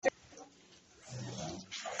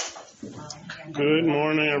Good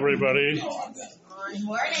morning, everybody. Good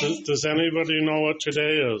morning. Does anybody know what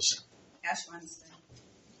today is? Ash Wednesday.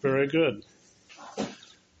 Very good.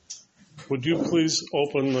 Would you please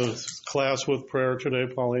open the class with prayer today,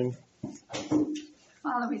 Pauline?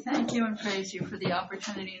 Father, we thank you and praise you for the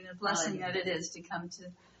opportunity and the blessing that it is to come to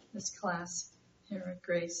this class here at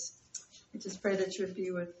Grace. We just pray that you would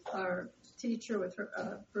be with our teacher, with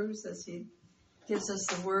Bruce, as he gives us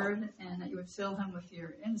the word, and that you would fill him with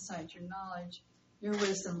your insight, your knowledge, your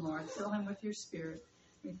wisdom, Lord. Fill him with your spirit.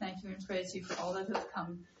 We thank you and praise you for all that have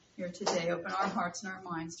come here today. Open our hearts and our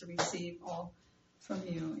minds to receive all from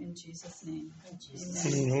you in Jesus' name.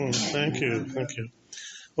 Amen. Thank you.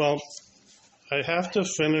 Well, I have to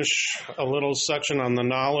finish a little section on the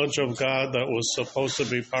knowledge of God that was supposed to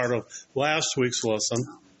be part of last week's lesson.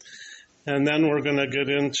 And then we're going to get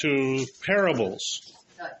into parables.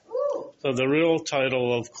 So the real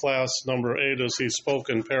title of class number 8 is He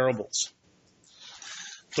Spoke in Parables.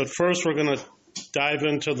 But first we're going to dive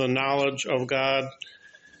into the knowledge of God.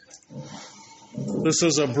 This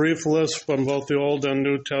is a brief list from both the Old and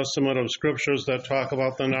New Testament of scriptures that talk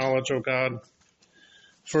about the knowledge of God.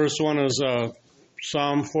 First one is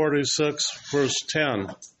Psalm 46, verse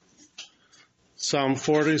 10. Psalm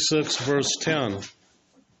 46, verse 10.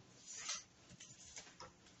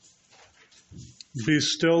 Be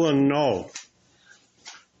still and know.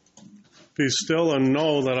 Be still and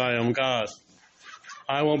know that I am God.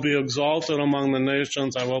 I will be exalted among the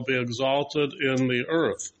nations. I will be exalted in the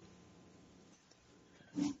earth.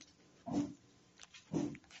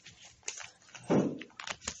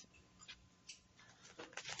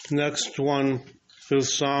 Next one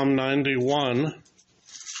is Psalm 91.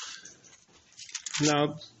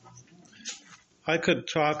 Now, I could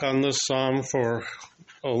talk on this psalm for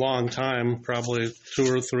a long time, probably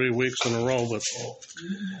 2 or 3 weeks in a row, but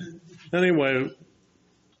anyway,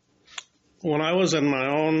 when I was in my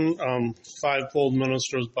own Fivefold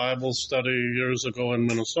Ministers Bible study years ago in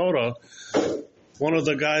Minnesota, one of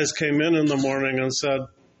the guys came in the morning and said,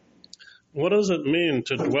 what does it mean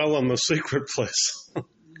to dwell in the secret place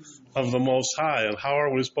of the Most High, and how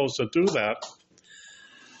are we supposed to do that?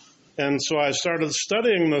 And so I started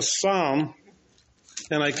studying this psalm,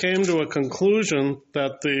 and I came to a conclusion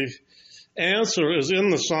that the answer is in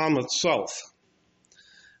the psalm itself.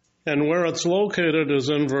 And where it's located is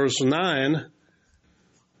in verse 9,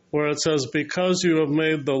 where it says, because you have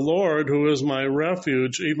made the Lord, who is my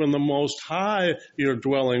refuge, even the Most High, your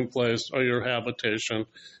dwelling place or your habitation,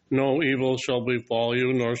 no evil shall befall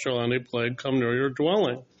you, nor shall any plague come near your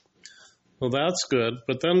dwelling. Well, that's good.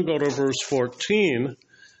 But then go to verse 14,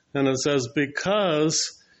 and it says,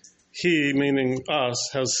 because He, meaning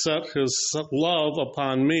us, has set His love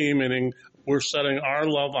upon me, meaning we're setting our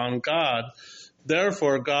love on God.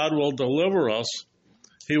 Therefore, God will deliver us.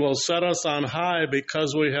 He will set us on high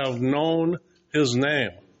because we have known His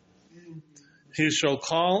name. He shall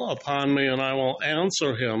call upon me, and I will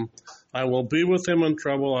answer him. I will be with him in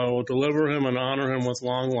trouble. I will deliver him and honor him with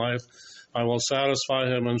long life. I will satisfy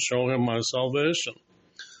him and show him my salvation.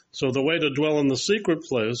 So the way to dwell in the secret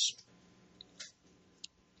place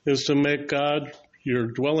is to make God your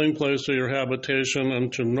dwelling place or your habitation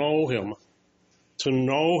and to know Him. To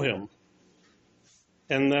know Him.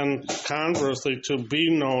 And then conversely, to be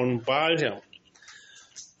known by Him.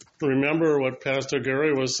 Remember what Pastor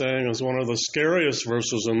Gary was saying is one of the scariest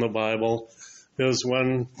verses in the Bible is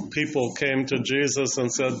when people came to Jesus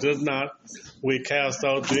and said, did not we cast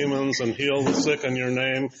out demons and heal the sick in your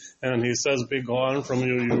name? And He says, be gone from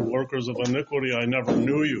you, you workers of iniquity, I never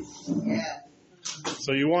knew you. Yeah.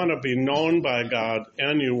 So you want to be known by God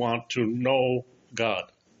and you want to know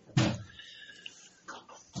God.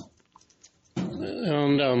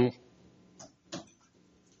 And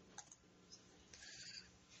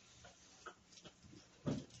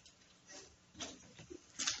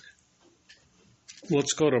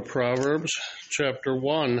let's go to Proverbs chapter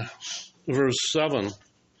 1, verse 7.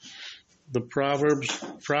 The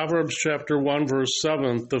Proverbs chapter 1, verse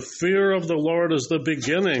 7. The fear of the Lord is the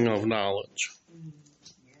beginning of knowledge.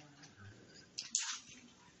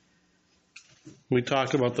 We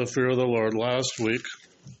talked about the fear of the Lord last week,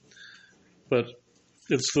 but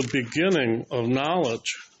it's the beginning of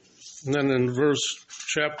knowledge. And then in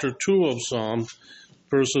chapter 2 of Psalm,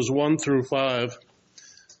 verses 1 through 5,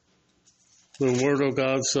 the Word of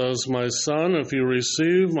God says, my son, if you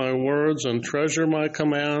receive my words and treasure my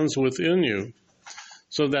commands within you,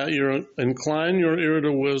 so that you incline your ear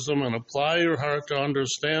to wisdom and apply your heart to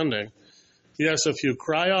understanding. Yes, if you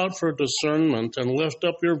cry out for discernment and lift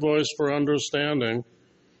up your voice for understanding,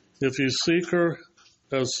 if you seek her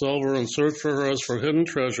as silver and search for her as for hidden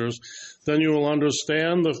treasures, then you will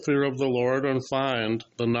understand the fear of the Lord and find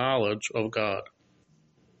the knowledge of God.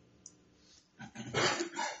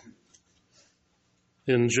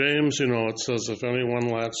 In James, it says, if anyone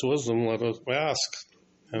lacks wisdom, let us ask,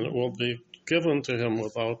 and it will be given to him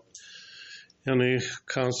without any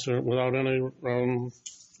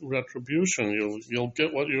retribution. You'll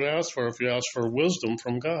get what you ask for if you ask for wisdom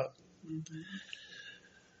from God. Mm-hmm.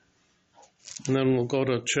 And then we'll go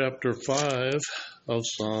to chapter 5 of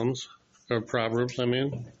Proverbs,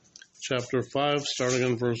 chapter 5, starting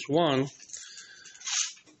in verse 1.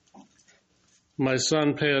 My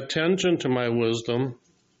son, pay attention to my wisdom.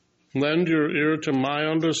 Lend your ear to my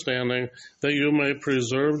understanding, that you may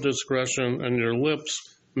preserve discretion and your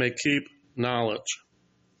lips may keep knowledge.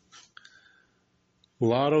 A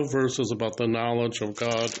lot of verses about the knowledge of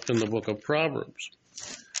God in the book of Proverbs.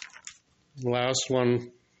 The last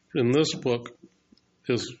one in this book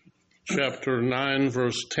is chapter 9,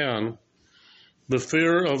 verse 10. The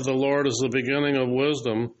fear of the Lord is the beginning of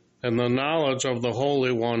wisdom, and the knowledge of the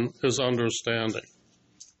Holy One is understanding.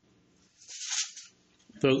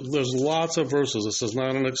 There's lots of verses. This is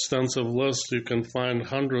not an extensive list. You can find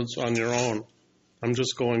hundreds on your own. I'm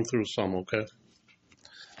just going through some, okay?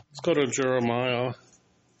 Let's go to Jeremiah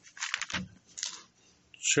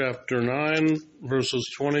chapter 9, verses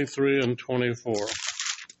 23 and 24.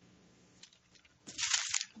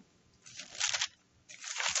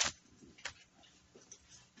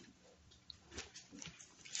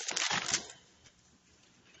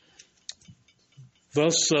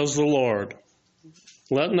 Thus says the Lord,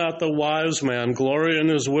 let not the wise man glory in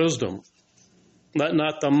his wisdom, let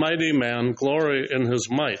not the mighty man glory in his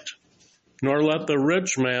might, nor let the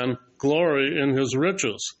rich man glory in his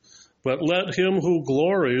riches, but let him who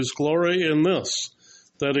glories glory in this,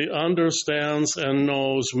 that he understands and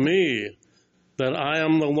knows me, that I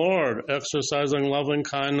am the Lord, exercising loving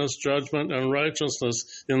kindness, judgment, and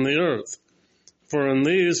righteousness in the earth. For in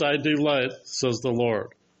these I delight, says the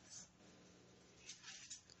Lord.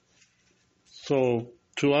 So,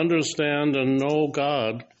 to understand and know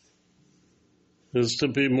God is to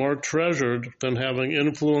be more treasured than having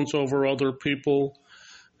influence over other people,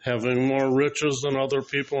 having more riches than other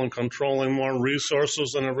people, and controlling more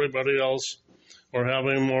resources than everybody else, or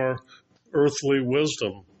having more earthly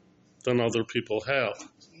wisdom than other people have.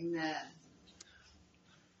 Amen.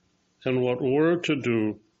 And what we're to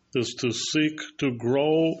do is to seek to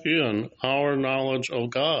grow in our knowledge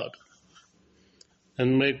of God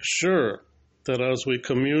and make sure that as we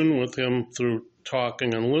commune with him through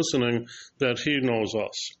talking and listening, that he knows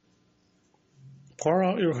us. Pour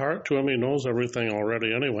out your heart to him. He knows everything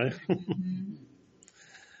already anyway. Mm-hmm.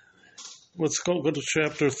 Let's go to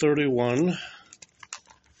chapter 31.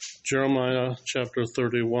 Jeremiah chapter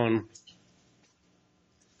 31.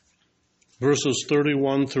 Verses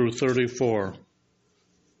 31 through 34.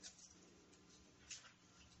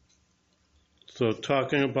 So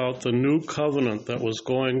talking about the new covenant that was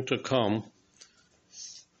going to come.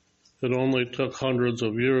 It only took hundreds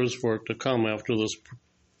of years for it to come after this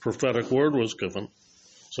prophetic word was given.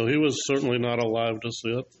 So he was certainly not alive to see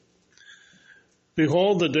it.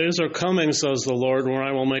 Behold, the days are coming, says the Lord, when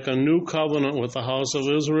I will make a new covenant with the house of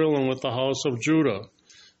Israel and with the house of Judah,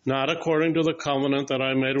 not according to the covenant that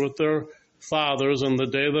I made with their fathers in the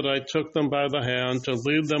day that I took them by the hand to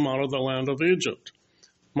lead them out of the land of Egypt,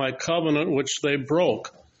 my covenant which they broke,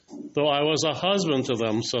 though I was a husband to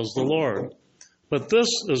them, says the Lord. But this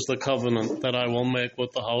is the covenant that I will make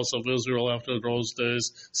with the house of Israel after those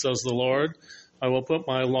days, says the Lord. I will put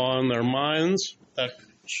my law in their minds, that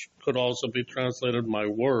could also be translated my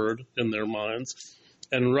word in their minds,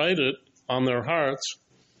 and write it on their hearts,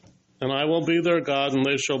 and I will be their God, and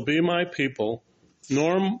they shall be my people.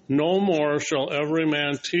 No more shall every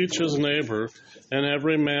man teach his neighbor, and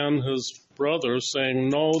every man his brother, saying,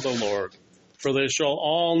 Know the Lord, for they shall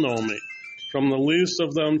all know me. From the least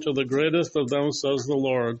of them to the greatest of them, says the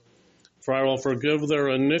Lord, for I will forgive their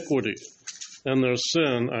iniquity, and their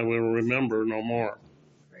sin I will remember no more.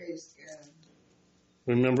 Praise God.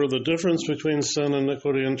 Remember the difference between sin,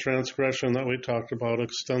 iniquity, and transgression that we talked about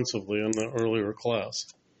extensively in the earlier class.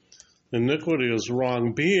 Iniquity is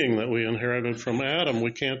wrong being that we inherited from Adam.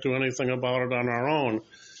 We can't do anything about it on our own.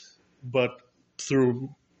 But through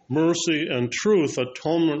mercy and truth,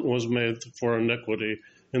 atonement was made for iniquity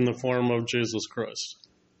in the form of Jesus Christ.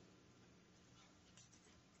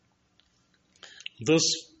 This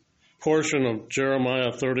portion of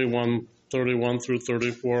Jeremiah 31 through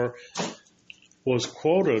 34 was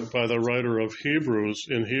quoted by the writer of Hebrews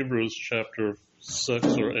in Hebrews chapter 6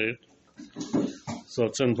 or 8. So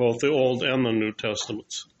it's in both the Old and the New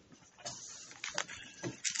Testaments.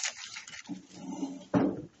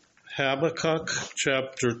 Habakkuk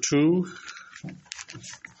chapter 2.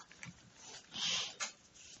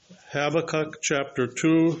 Habakkuk chapter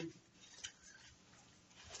 2,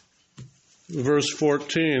 verse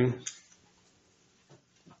 14.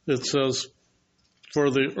 It says, "For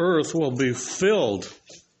the earth will be filled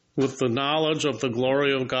with the knowledge of the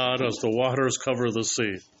glory of God as the waters cover the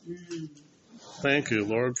sea." Thank you,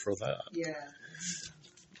 Lord, for that. Yeah.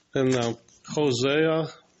 And now Hosea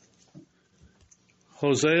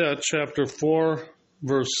chapter 4,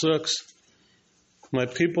 verse 6, "My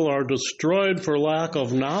people are destroyed for lack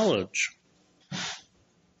of knowledge.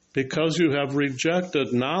 Because you have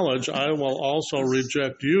rejected knowledge, I will also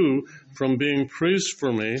reject you from being priests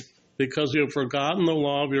for me. Because you have forgotten the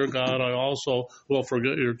law of your God, I also will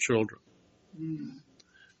forget your children."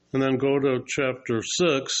 And then go to chapter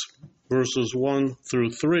 6, verses 1 through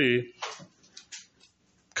 3.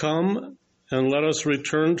 "Come and let us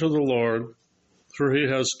return to the Lord, for he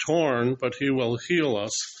has torn, but he will heal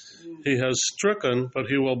us. He has stricken, but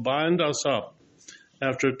he will bind us up.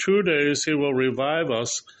 After 2 days he will revive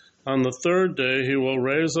us. On the third day he will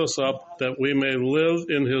raise us up, that we may live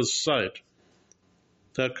in his sight."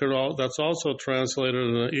 That's also translated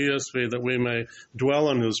in the ESV, that we may dwell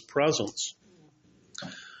in his presence.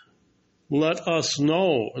 "Let us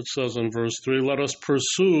know," it says in verse 3, "let us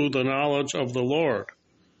pursue the knowledge of the Lord.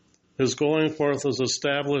 His going forth is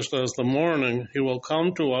established as the morning. He will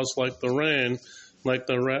come to us like the rain, like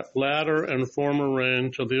the latter and former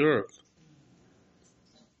rain to the earth."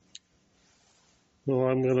 Well,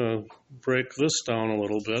 I'm going to break this down a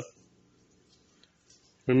little bit.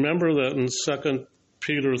 Remember that in 2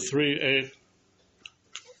 Peter 3:8,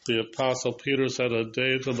 the Apostle Peter said, "A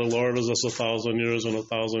day to the Lord is as 1,000 years, and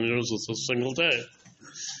 1,000 years is a single day."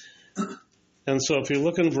 And so if you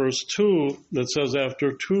look in verse 2, it says,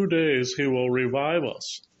 "After 2 days he will revive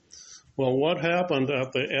us." Well, what happened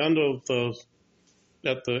at the end of the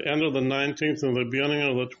 19th and the beginning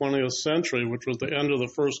of the 20th century, which was the end of the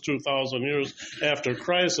first 2,000 years after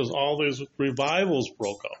Christ, is all these revivals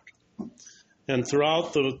broke out. And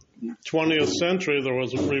throughout the 20th century, there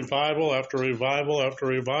was revival after revival after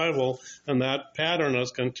revival, and that pattern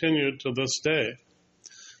has continued to this day.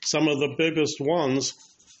 Some of the biggest ones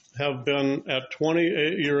have been at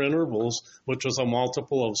 28-year intervals, which is a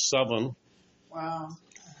multiple of 7. Wow.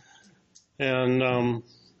 And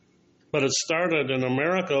but it started in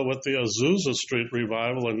America with the Azusa Street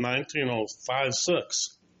revival in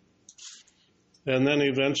 1905-6. And then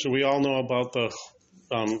eventually, we all know about the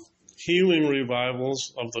healing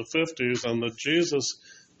revivals of the 50s and the Jesus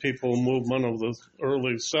people movement of the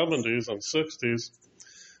early 70s and 60s.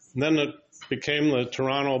 And then it became the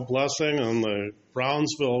Toronto Blessing and the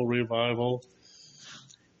Brownsville revival,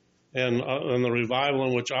 and the revival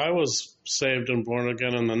in which I was saved and born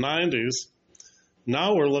again in the 90s.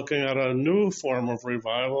 Now we're looking at a new form of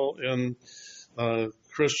revival in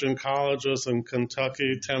Christian colleges in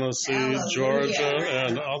Kentucky, Tennessee, Hallelujah. Georgia,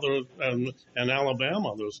 and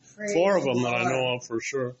Alabama. There's Praise 4 of them the that I Lord. know of for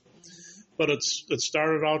sure. But it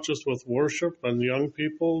started out just with worship and young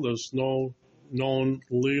people. There's no known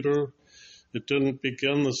leader. It didn't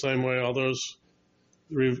begin the same way others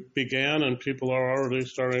began, and people are already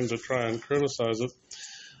starting to try and criticize it.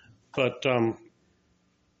 But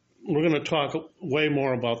we're going to talk way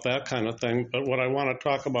more about that kind of thing. But what I want to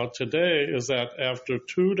talk about today is that after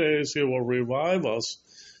 2 days he will revive us.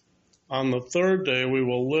 On the third day we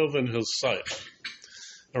will live in his sight,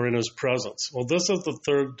 or in his presence. Well, this is the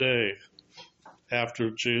third day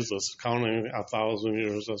after Jesus, counting 1,000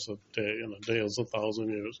 years as a day, and a day is 1,000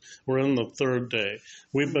 years. We're in the third day.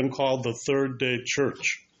 We've been called the Third Day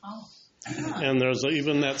Church. Oh. And there's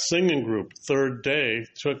even that singing group, Third Day,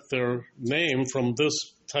 took their name from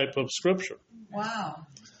this type of scripture. Wow.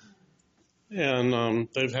 And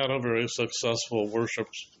they've had a very successful worship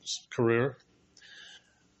career.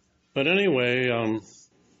 But anyway,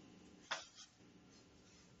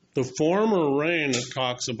 the former rain, it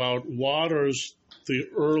talks about, waters the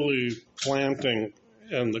early planting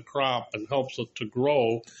and the crop and helps it to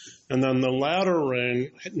grow. And then the latter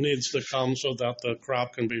rain needs to come so that the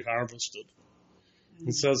crop can be harvested.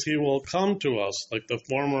 It says he will come to us like the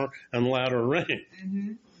former and latter rain.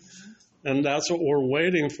 Mm-hmm. And that's what we're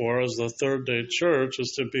waiting for as the Third Day Church,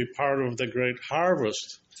 is to be part of the great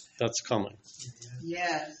harvest that's coming.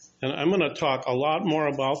 Yes. And I'm going to talk a lot more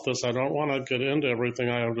about this. I don't want to get into everything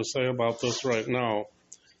I have to say about this right now.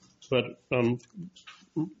 But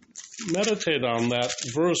meditate on that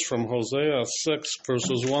verse from Hosea 6,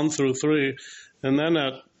 verses 1 through 3. And then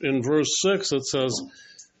in verse 6 it says,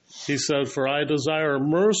 he said, "For I desire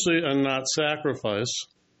mercy and not sacrifice,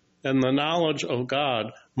 and the knowledge of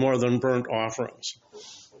God more than burnt offerings."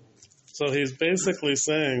 So he's basically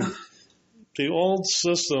saying the old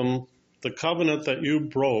system, the covenant that you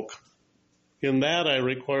broke, in that I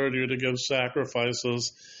required you to give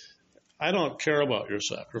sacrifices. I don't care about your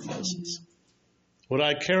sacrifices. What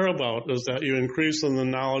I care about is that you increase in the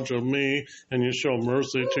knowledge of me and you show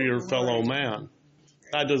mercy to your fellow man.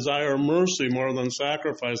 I desire mercy more than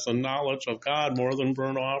sacrifice, and knowledge of God more than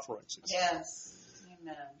burnt offerings. Yes.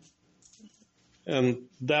 Amen. And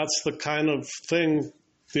that's the kind of thing,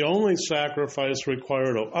 the only sacrifice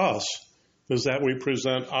required of us is that we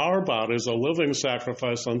present our bodies a living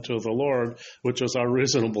sacrifice unto the Lord, which is our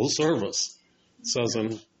reasonable service. It says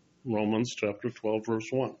in Romans chapter 12, verse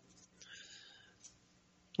 1.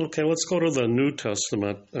 Okay, let's go to the New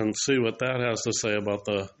Testament and see what that has to say about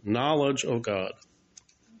the knowledge of God.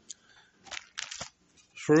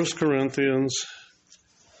 1 Corinthians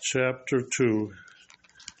chapter 2,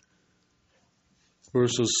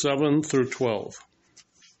 verses 7 through 12.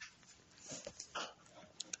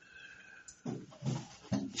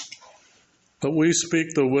 But we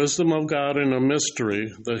speak the wisdom of God in a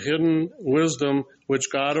mystery, the hidden wisdom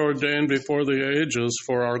which God ordained before the ages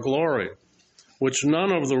for our glory, which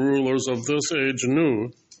none of the rulers of this age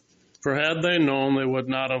knew, for had they known, they would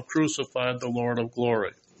not have crucified the Lord of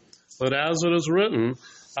glory. But as it is written,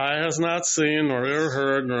 eye has not seen, nor ear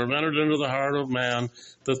heard, nor have entered into the heart of man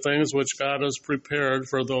the things which God has prepared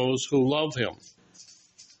for those who love him.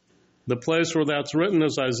 The place where that's written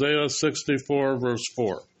is Isaiah 64, verse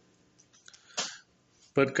 4.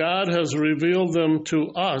 But God has revealed them to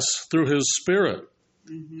us through his Spirit.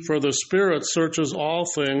 For the Spirit searches all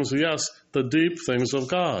things, yes, the deep things of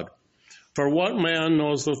God. For what man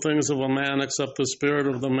knows the things of a man except the spirit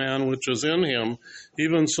of the man which is in him?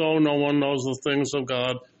 Even so, no one knows the things of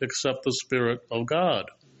God except the Spirit of God.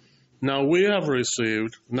 Now we have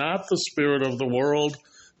received not the spirit of the world,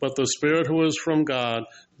 but the Spirit who is from God,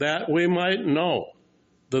 that we might know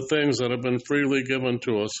the things that have been freely given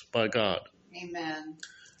to us by God. Amen.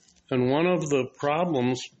 And one of the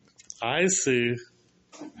problems I see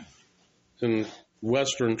in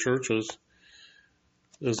Western churches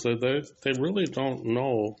is that they really don't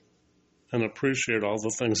know and appreciate all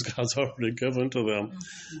the things God's already given to them,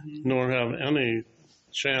 nor have any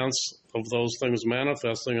chance of those things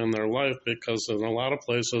manifesting in their life, because in a lot of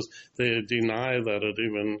places they deny that it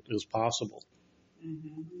even is possible.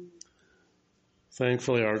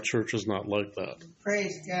 Thankfully, our church is not like that.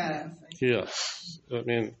 Praise God. Yes. I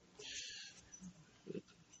mean,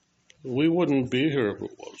 we wouldn't be here if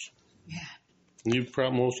it was. Yeah.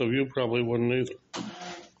 Most of you probably wouldn't either.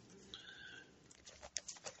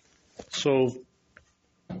 So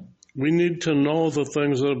we need to know the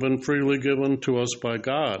things that have been freely given to us by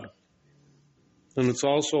God. And it's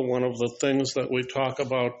also one of the things that we talk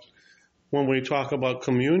about when we talk about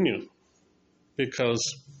communion,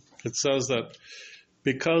 because it says that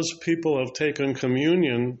because people have taken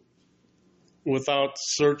communion without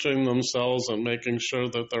searching themselves and making sure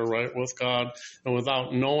that they're right with God, and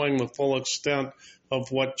without knowing the full extent of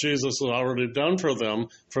what Jesus has already done for them,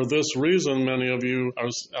 for this reason, many of you are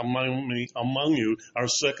among you are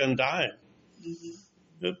sick and dying.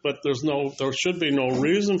 But there should be no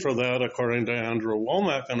reason for that, according to Andrew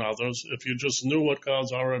Womack and others. If you just knew what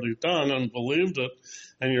God's already done and believed it,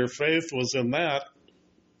 and your faith was in that,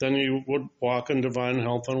 then you would walk in divine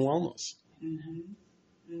health and wellness.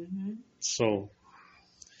 So,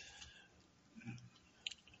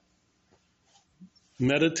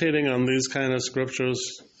 meditating on these kind of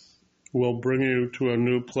scriptures will bring you to a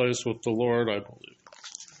new place with the Lord, I believe.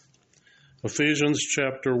 Ephesians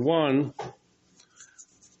chapter 1,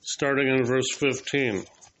 starting in verse 15.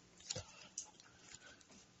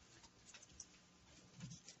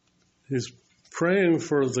 He's praying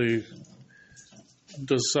for the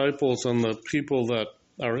disciples and the people that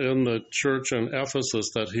are in the church in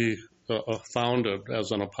Ephesus that he founded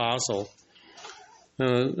as an apostle.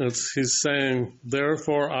 He's saying,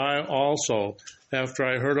 therefore I also, after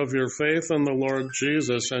I heard of your faith in the Lord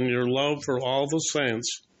Jesus and your love for all the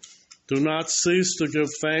saints, do not cease to give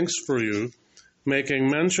thanks for you, making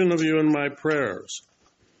mention of you in my prayers,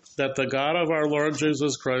 that the God of our Lord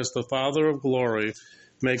Jesus Christ, the Father of glory,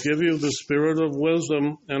 may give you the spirit of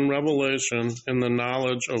wisdom and revelation in the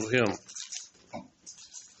knowledge of him.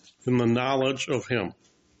 In the knowledge of him.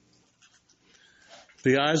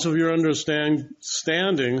 The eyes of your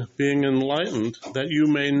understanding being enlightened, that you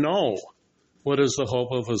may know what is the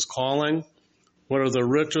hope of his calling, what are the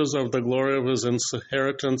riches of the glory of his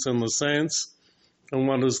inheritance in the saints, and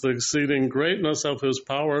what is the exceeding greatness of his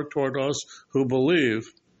power toward us who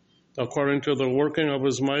believe, according to the working of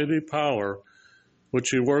his mighty power, which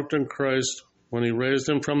he worked in Christ when he raised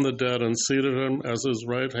him from the dead and seated him as his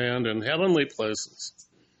right hand in heavenly places,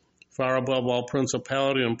 far above all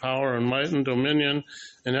principality and power and might and dominion,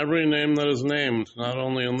 and every name that is named, not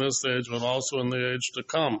only in this age, but also in the age to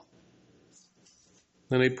come.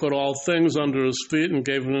 And he put all things under his feet and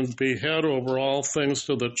gave him to be head over all things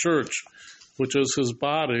to the church, which is his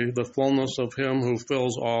body, the fullness of him who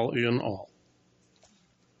fills all in all.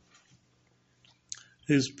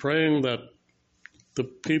 He's praying that the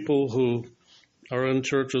people who are in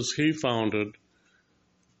churches he founded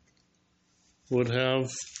would have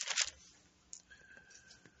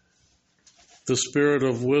the spirit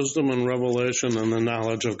of wisdom and revelation and the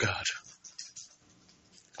knowledge of God.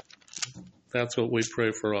 That's what we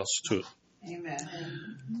pray for us too.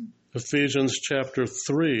 Amen. Ephesians chapter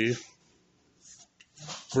 3,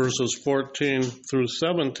 verses 14 through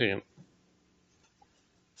 17.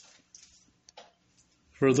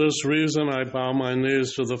 For this reason I bow my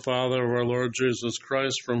knees to the Father of our Lord Jesus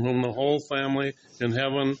Christ, from whom the whole family in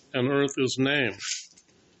heaven and earth is named,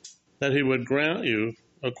 that he would grant you,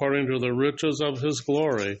 according to the riches of his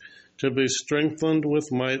glory, to be strengthened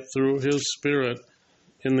with might through his Spirit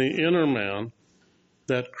in the inner man,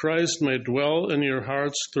 that Christ may dwell in your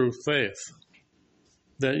hearts through faith,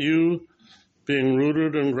 that you, being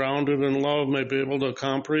rooted and grounded in love, may be able to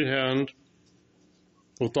comprehend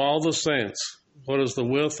with all the saints what is the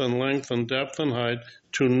width and length and depth and height,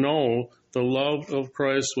 to know the love of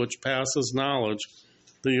Christ which passes knowledge,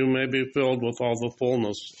 that you may be filled with all the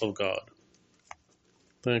fullness of God.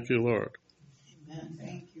 Thank you, Lord. Amen.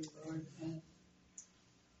 Thank you, Lord.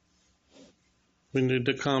 We need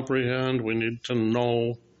to comprehend, we need to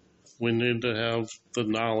know, we need to have the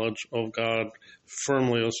knowledge of God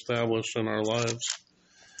firmly established in our lives.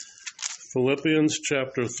 Philippians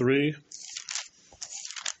chapter 3.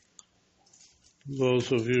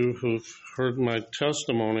 Those of you who've heard my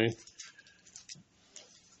testimony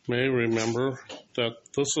may remember that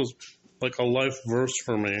this is like a life verse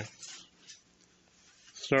for me.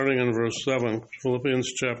 Starting in verse 7,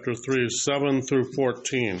 Philippians chapter 3, 7 through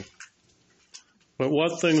 14. But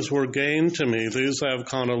what things were gained to me, these I have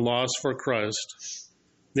counted loss for Christ.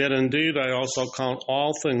 Yet indeed I also count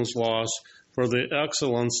all things loss for the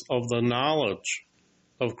excellence of the knowledge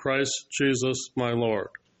of Christ Jesus my Lord,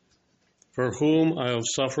 for whom I have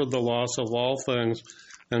suffered the loss of all things,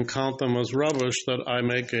 and count them as rubbish, that I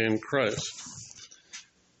may gain Christ,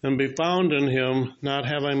 and be found in him, not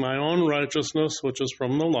having my own righteousness, which is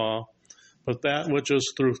from the law, but that which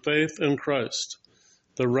is through faith in Christ,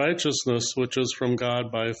 the righteousness which is from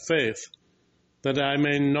God by faith, that I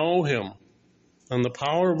may know him, and the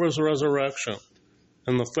power of his resurrection,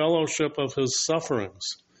 and the fellowship of his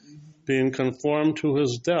sufferings, being conformed to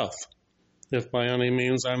his death, if by any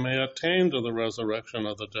means I may attain to the resurrection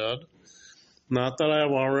of the dead. Not that I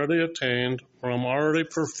have already attained, or am already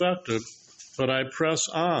perfected, but I press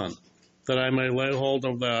on, that I may lay hold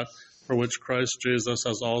of that for which Christ Jesus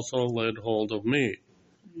has also laid hold of me.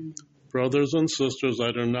 Brothers and sisters,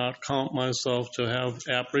 I do not count myself to have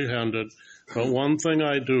apprehended, but one thing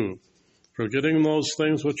I do, forgetting those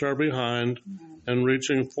things which are behind, and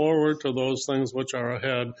reaching forward to those things which are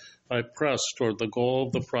ahead, I press toward the goal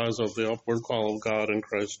of the prize of the upward call of God in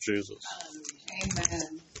Christ Jesus.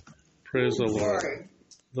 Amen. Praise the Lord. Lord.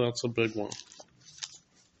 That's a big one.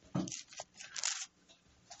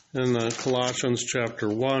 In Colossians chapter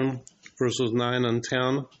 1, verses 9 and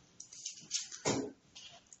 10,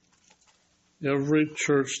 every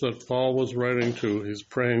church that Paul was writing to, he's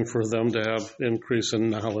praying for them to have increase in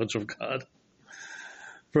knowledge of God.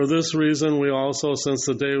 For this reason, we also, since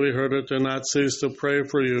the day we heard it, do not cease to pray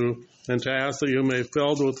for you and to ask that you may be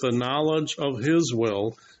filled with the knowledge of his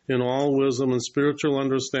will in all wisdom and spiritual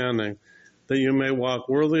understanding, that you may walk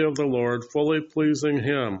worthy of the Lord, fully pleasing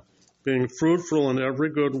him, being fruitful in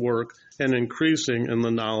every good work and increasing in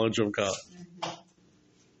the knowledge of God.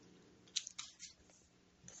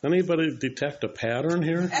 Anybody detect a pattern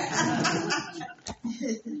here?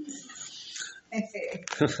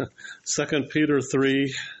 2 Peter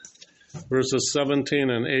 3, verses 17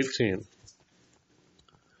 and 18.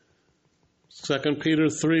 2 Peter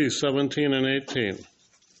 3, 17 and 18.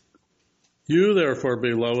 You therefore,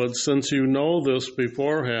 beloved, since you know this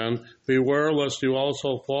beforehand, beware lest you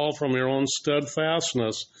also fall from your own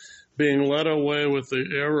steadfastness, being led away with the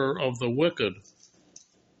error of the wicked.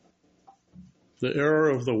 The error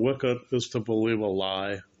of the wicked is to believe a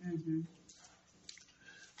lie. Mm-hmm.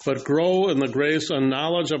 But grow in the grace and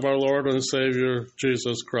knowledge of our Lord and Savior,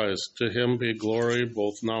 Jesus Christ. To him be glory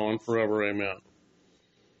both now and forever. Amen.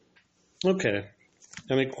 Okay.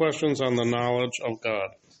 Any questions on the knowledge of God?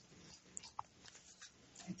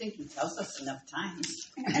 I think he tells us enough times.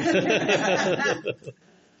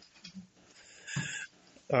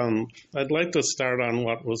 I'd like to start on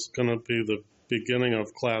what was going to be the beginning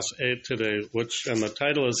of Class 8 today, and the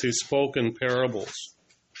title is He Spoke in Parables.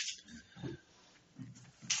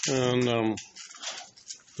 And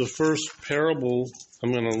the first parable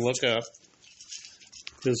I'm going to look at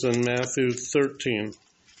is in Matthew 13.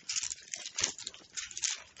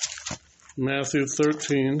 Matthew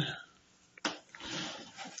 13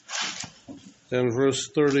 and verse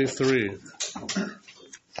 33.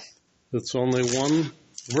 It's only one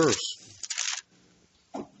verse.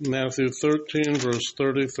 Matthew 13, verse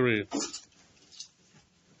 33.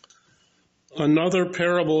 Another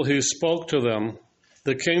parable he spoke to them.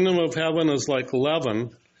 The kingdom of heaven is like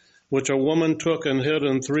leaven, which a woman took and hid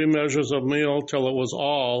in 3 measures of meal till it was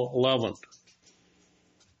all leavened.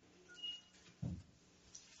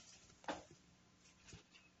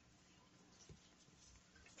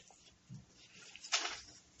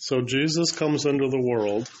 So Jesus comes into the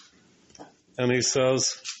world, and he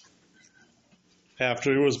says,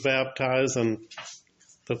 after he was baptized and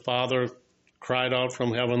the Father cried out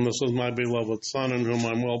from heaven, "This is my beloved Son in whom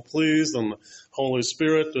I'm well pleased," and the Holy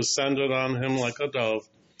Spirit descended on him like a dove.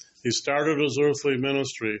 He started his earthly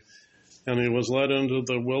ministry, and he was led into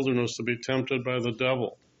the wilderness to be tempted by the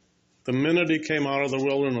devil. The minute he came out of the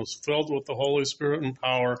wilderness, filled with the Holy Spirit and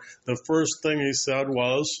power, the first thing he said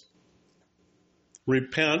was,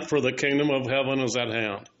 "Repent, for the kingdom of heaven is at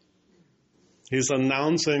hand." He's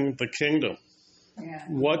announcing the kingdom. Yeah.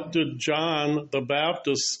 What did John the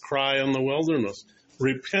Baptist cry in the wilderness?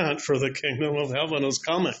 Repent, for the kingdom of heaven is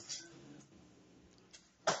coming.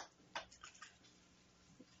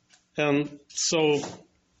 And so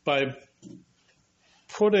by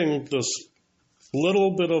putting this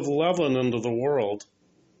little bit of leaven into the world,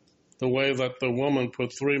 the way that the woman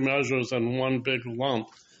put 3 measures and 1 big lump,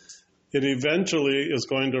 it eventually is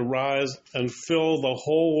going to rise and fill the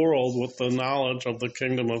whole world with the knowledge of the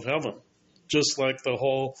kingdom of heaven, just like the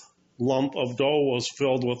whole lump of dough was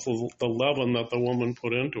filled with the leaven that the woman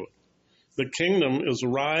put into it. The kingdom is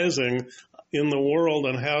rising in the world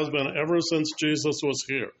and has been ever since Jesus was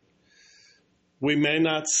here. We may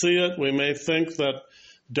not see it. We may think that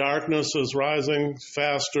darkness is rising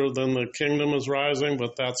faster than the kingdom is rising,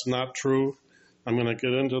 but that's not true. I'm going to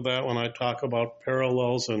get into that when I talk about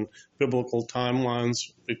parallels and biblical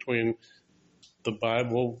timelines between the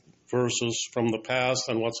Bible verses from the past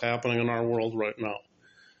and what's happening in our world right now.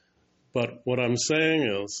 But what I'm saying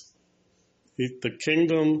is the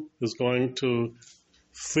kingdom is going to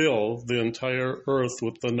fill the entire earth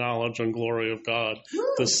with the knowledge and glory of God.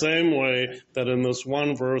 The same way that in this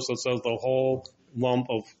one verse it says the whole lump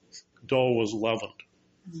of dough was leavened.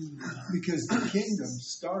 Because the kingdom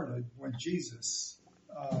started when Jesus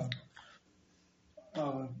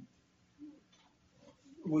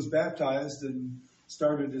was baptized and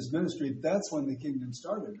started his ministry. That's when the kingdom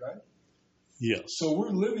started, right? Yes. So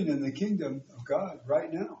we're living in the kingdom of God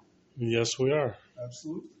right now. Yes, we are.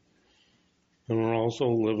 Absolutely. And we're also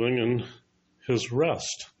living in his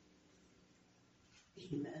rest.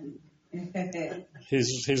 Amen.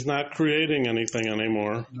 He's not creating anything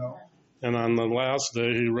anymore. No. And on the last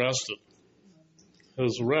day, he rested.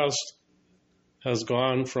 His rest has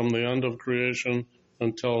gone from the end of creation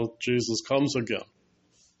until Jesus comes again.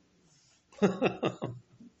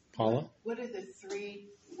 Paula? What are the 3,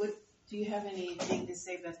 do you have anything to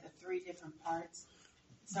say about the 3 different parts?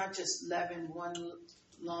 It's not just leaven, 1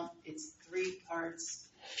 lump, it's 3 parts.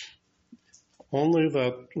 Only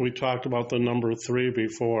that we talked about the number 3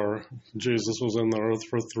 before. Jesus was in the earth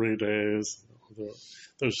for 3 days.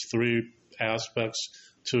 There's 3 aspects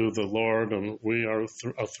to the Lord, and we are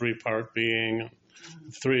a 3-part being.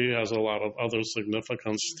 3 has a lot of other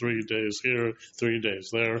significance. 3 days here, 3 days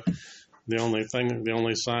there. The only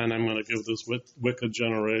sign I'm going to give this wicked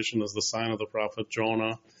generation is the sign of the prophet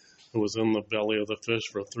Jonah, who was in the belly of the fish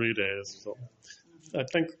for 3 days. So I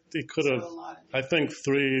think he could have. I think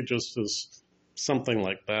 3 just is something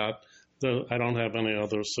like that. I don't have any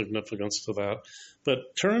other significance to that.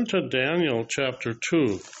 But turn to Daniel chapter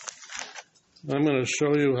 2. I'm going to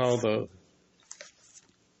show you how the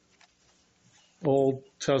Old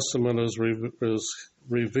Testament is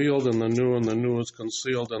revealed in the New, and the New is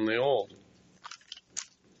concealed in the Old.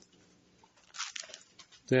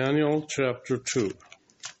 Daniel chapter 2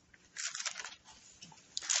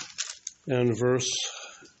 and verse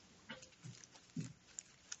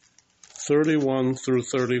 31 through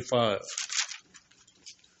 35.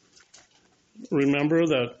 Remember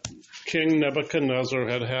that King Nebuchadnezzar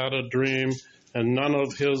had a dream, and none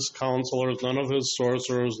of his counselors, none of his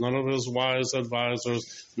sorcerers, none of his wise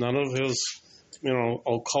advisors, none of his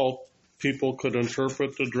occult people could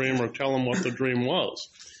interpret the dream or tell him what the dream was.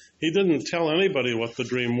 He didn't tell anybody what the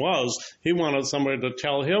dream was. He wanted somebody to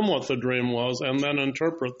tell him what the dream was and then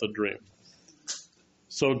interpret the dream.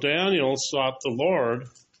 So Daniel sought the Lord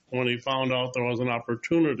when he found out there was an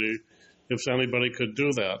opportunity if anybody could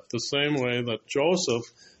do that. The same way that Joseph,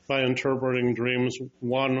 by interpreting dreams,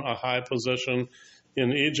 won a high position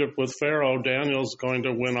in Egypt with Pharaoh, Daniel's going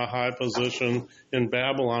to win a high position in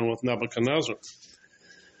Babylon with Nebuchadnezzar.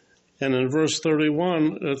 And in verse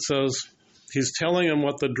 31, it says, he's telling him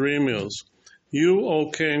what the dream is. You, O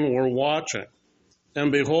king, were watching,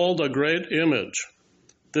 and behold, a great image.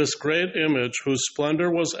 This great image, whose splendor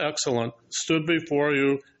was excellent, stood before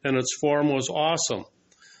you, and its form was awesome.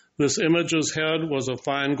 This image's head was of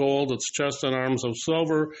fine gold, its chest and arms of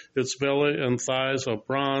silver, its belly and thighs of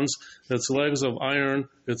bronze, its legs of iron,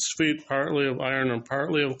 its feet partly of iron and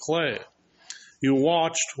partly of clay. You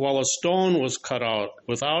watched while a stone was cut out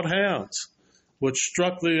without hands, which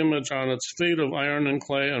struck the image on its feet of iron and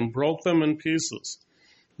clay and broke them in pieces.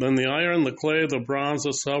 Then the iron, the clay, the bronze,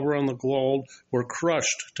 the silver, and the gold were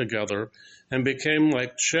crushed together and became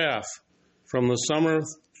like chaff from the summer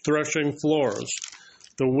threshing floors.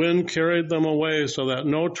 The wind carried them away so that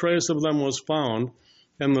no trace of them was found,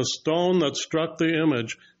 and the stone that struck the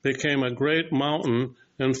image became a great mountain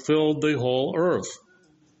and filled the whole earth.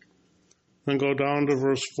 And go down to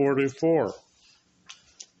verse 44.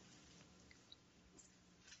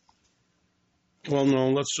 Well, no,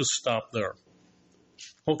 let's just stop there.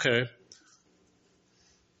 Okay.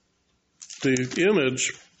 The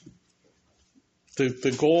image,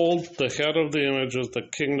 the gold, the head of the image is the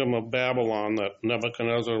kingdom of Babylon that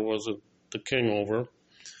Nebuchadnezzar was the king over.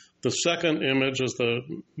 The second image is the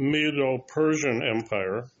Medo-Persian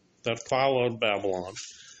Empire that followed Babylon.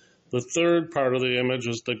 The third part of the image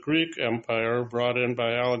is the Greek Empire brought in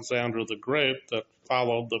by Alexander the Great that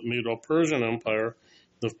followed the Medo-Persian Empire.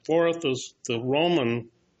 The fourth is the Roman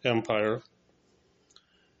Empire.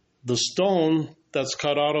 The stone that's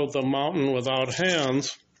cut out of the mountain without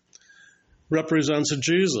hands represents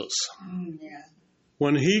Jesus. Yeah.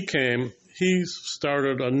 When he came, he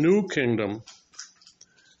started a new kingdom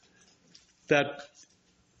that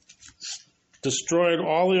destroyed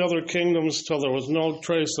all the other kingdoms till there was no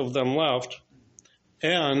trace of them left,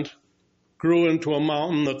 and grew into a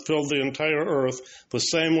mountain that filled the entire earth, the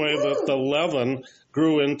same way that the leaven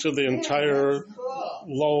grew into the entire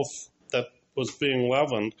loaf that was being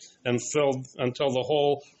leavened and filled until the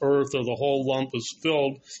whole earth or the whole lump is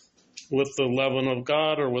filled with the leaven of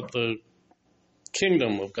God or with the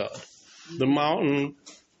kingdom of God. The mountain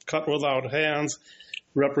cut without hands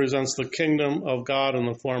represents the kingdom of God in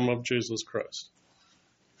the form of Jesus Christ.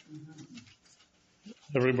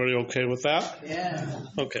 Everybody okay with that? Yeah.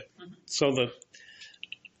 Okay. So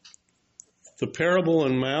the parable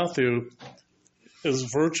in Matthew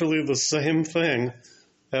is virtually the same thing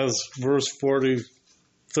as verse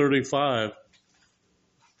 35.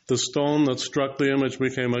 The stone that struck the image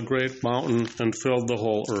became a great mountain and filled the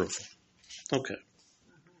whole earth. Okay.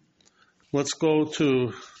 Let's go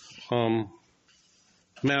to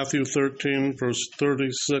Matthew 13, verse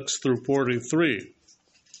 36 through 43.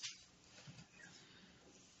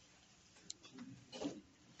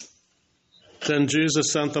 Then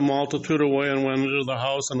Jesus sent the multitude away and went into the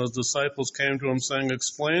house, and his disciples came to him, saying,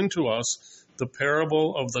 "Explain to us the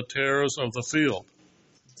parable of the tares of the field."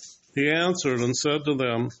 He answered and said to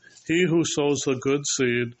them, "He who sows the good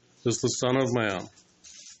seed is the Son of Man.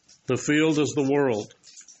 The field is the world.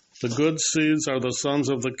 The good seeds are the sons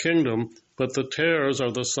of the kingdom, but the tares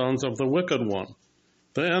are the sons of the wicked one.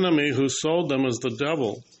 The enemy who sowed them is the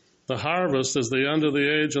devil. The harvest is the end of the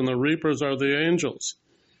age, and the reapers are the angels.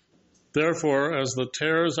 Therefore, as the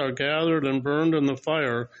tares are gathered and burned in the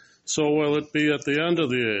fire, so will it be at the end of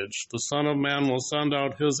the age. The Son of Man will send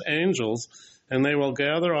out his angels, and they will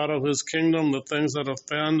gather out of his kingdom the things that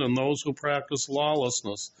offend and those who practice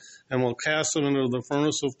lawlessness, and will cast them into the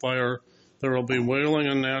furnace of fire. There will be wailing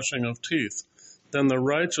and gnashing of teeth. Then the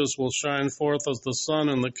righteous will shine forth as the sun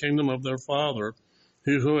in the kingdom of their Father.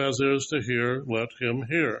 He who has ears to hear, let him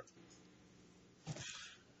hear."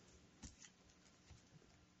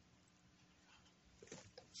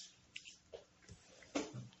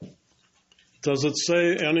 Does it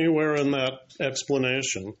say anywhere in that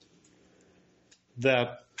explanation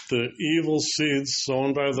that the evil seeds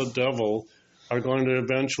sown by the devil are going to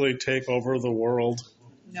eventually take over the world?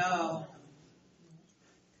 No.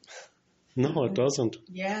 No, it doesn't.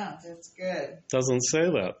 Yeah, that's good. It doesn't say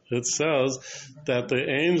that. It says that the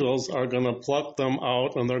angels are going to pluck them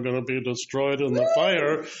out and they're going to be destroyed in the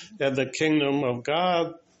fire, and the kingdom of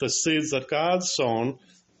God, the seeds that God's sown,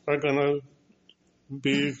 are going to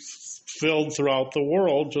be filled throughout the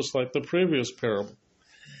world, just like the previous parable.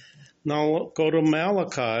 Now go to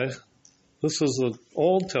Malachi. This is the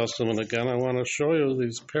Old Testament again. I want to show you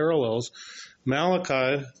these parallels.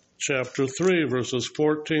 Malachi chapter 3, verses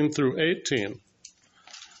 14 through 18.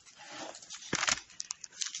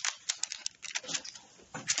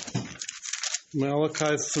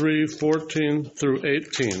 Malachi 3, 14 through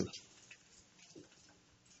 18.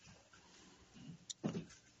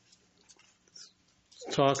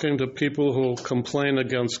 Talking to people who complain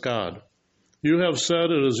against God. You have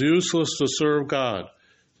said it is useless to serve God.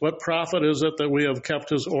 What profit is it that we have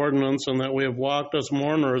kept his ordinance and that we have walked as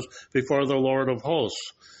mourners before the Lord of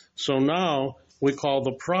hosts? So now we call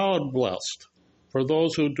the proud blessed, for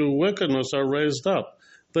those who do wickedness are raised up.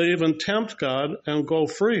 They even tempt God and go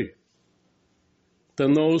free.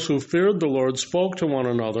 Then those who feared the Lord spoke to one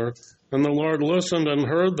another, and the Lord listened and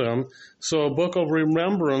heard them. So a book of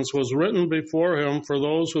remembrance was written before him for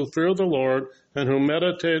those who fear the Lord and who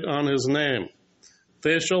meditate on his name.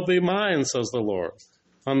 They shall be mine, says the Lord,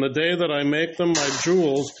 on the day that I make them my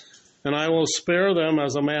jewels, and I will spare them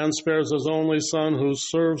as a man spares his only son who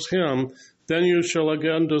serves him. Then you shall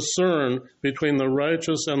again discern between the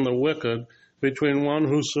righteous and the wicked, between one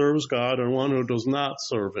who serves God and one who does not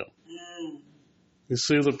serve him. You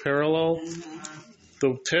see the parallel?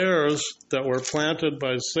 The tares that were planted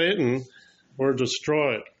by Satan were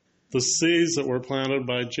destroyed. The seeds that were planted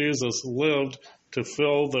by Jesus lived to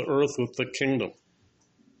fill the earth with the kingdom.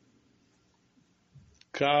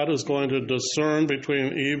 God is going to discern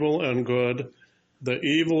between evil and good. The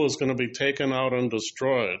evil is going to be taken out and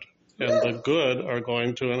destroyed, and the good are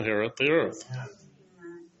going to inherit the earth.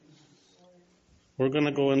 We're going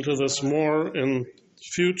to go into this more in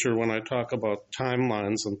future when I talk about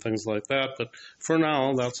timelines and things like that, but for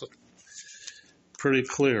now, that's pretty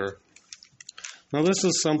clear. Now, this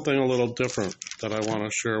is something a little different that I want to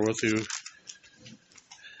share with you.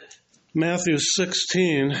 Matthew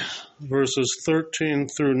 16, verses 13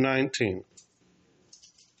 through 19.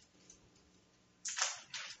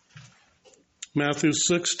 Matthew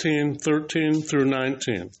 16, 13 through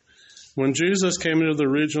 19. When Jesus came into the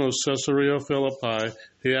region of Caesarea Philippi,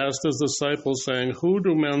 he asked his disciples, saying, "Who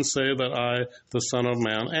do men say that I, the Son of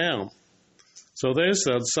Man, am?" So they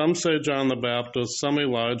said, "Some say John the Baptist, some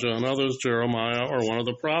Elijah, and others Jeremiah or one of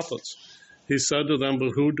the prophets." He said to them,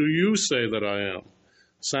 "But who do you say that I am?"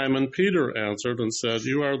 Simon Peter answered and said,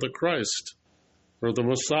 "You are the Christ," or the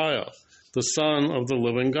Messiah, the Son of the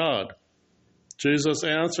living God. Jesus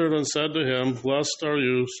answered and said to him, "Blessed are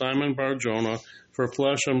you, Simon Bar-Jonah, for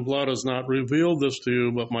flesh and blood has not revealed this to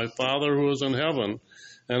you, but my Father who is in heaven.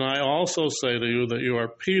 And I also say to you that you are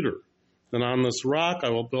Peter, and on this rock I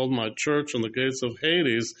will build my church, and the gates of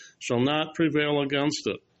Hades shall not prevail against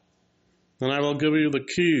it. And I will give you the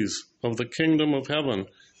keys of the kingdom of heaven,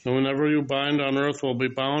 and whenever you bind on earth will be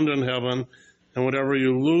bound in heaven, and whatever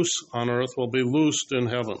you loose on earth will be loosed in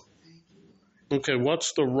heaven." Okay,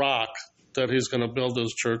 what's the rock that he's going to build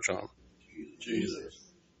his church on? Jesus.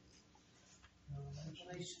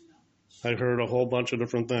 I heard a whole bunch of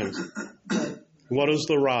different things. What is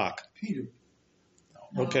the rock? Peter.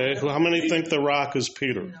 Okay, how many think the rock is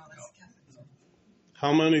Peter?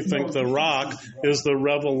 How many think the rock is the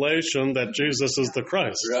revelation that Jesus is the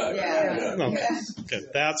Christ? Yeah. Okay,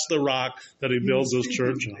 that's the rock that he builds his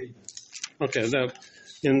church on. Okay, now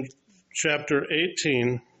in chapter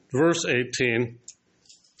 18, verse 18,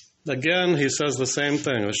 again he says the same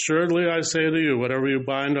thing. "Assuredly I say to you, whatever you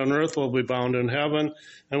bind on earth will be bound in heaven,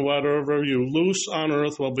 and whatever you loose on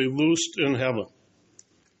earth will be loosed in heaven."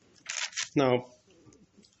 Now,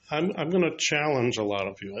 I'm going to challenge a lot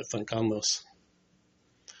of you, I think, on this.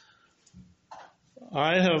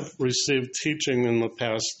 I have received teaching in the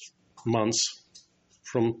past months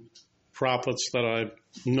from prophets that I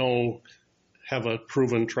know have a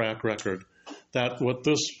proven track record, that what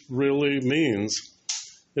this really means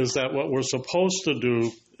is that what we're supposed to do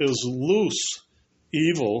is loose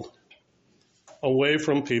evil away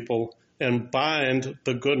from people and bind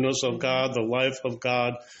the goodness of God, the life of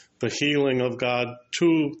God, the healing of God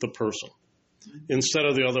to the person, instead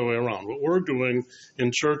of the other way around. What we're doing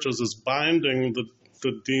in churches is binding the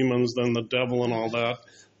demons, then the devil and all that.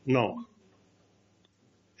 No.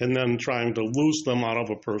 And then trying to loose them out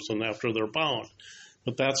of a person after they're bound.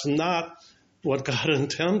 But that's not what God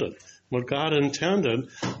intended. What God intended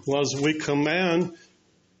was we command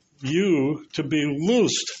you to be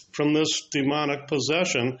loosed from this demonic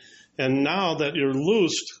possession. And now that you're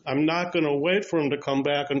loosed, I'm not going to wait for him to come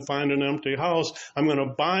back and find an empty house. I'm going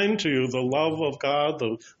to bind to you the love of God,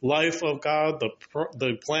 the life of God,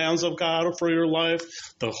 the plans of God for your life,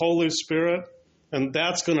 the Holy Spirit. And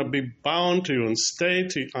that's going to be bound to you and stay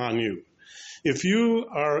on you. If you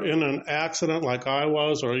are in an accident like I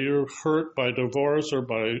was, or you're hurt by divorce or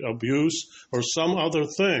by abuse or some other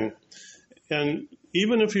thing, and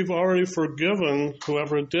even if you've already forgiven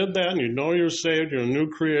whoever did that and you know you're saved, you're a new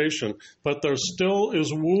creation, but there still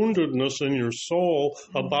is woundedness in your soul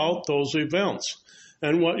about those events.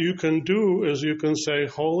 And what you can do is you can say,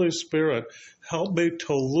 Holy Spirit, help me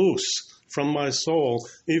to loose from my soul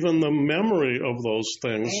even the memory of those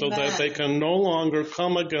things, so that they can no longer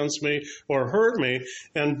come against me or hurt me,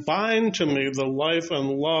 and bind to me the life and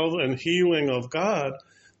love and healing of God,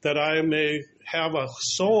 that I may have a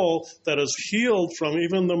soul that is healed from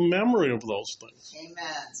even the memory of those things.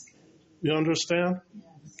 Amen. You understand?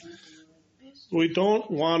 We don't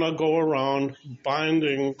want to go around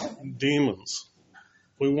binding demons.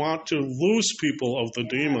 We want to loose people of the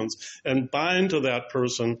demons and bind to that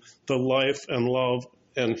person the life and love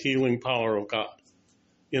and healing power of God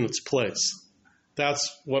in its place.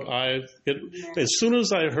 That's what as soon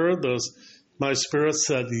as I heard this, my spirit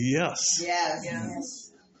said, yes.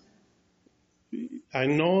 Yes. I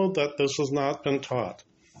know that this has not been taught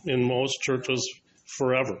in most churches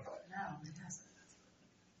forever.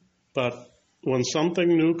 But when something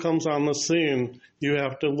new comes on the scene, you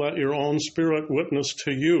have to let your own spirit witness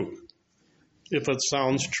to you if it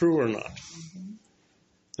sounds true or not.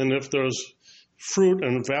 And if there's fruit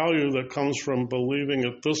and value that comes from believing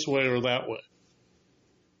it this way or that way.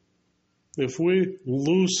 If we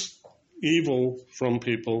loose evil from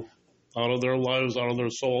people out of their lives, out of their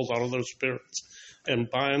souls, out of their spirits,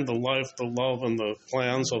 and bind the life, the love, and the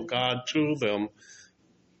plans of God to them,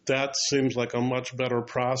 that seems like a much better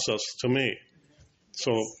process to me.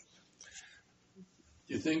 So, do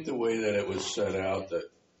you think the way that it was set out, that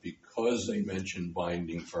because they mentioned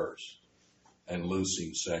binding first and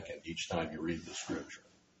loosing second each time you read the scripture,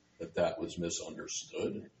 that was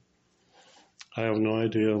misunderstood? I have no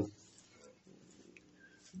idea.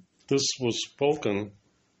 This was spoken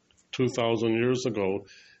 2,000 years ago,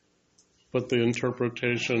 but the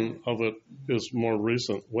interpretation of it is more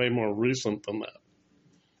recent, way more recent than that.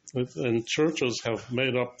 And churches have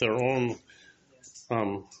made up their own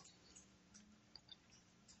I'm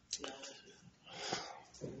not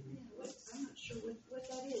sure what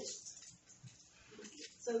that is.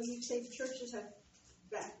 So you say churches have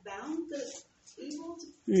bound the evil?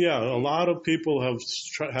 Yeah, a lot of people have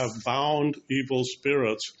bound evil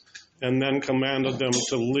spirits and then commanded them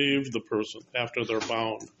to leave the person after they're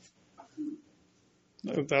bound.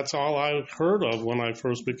 That's all I heard of when I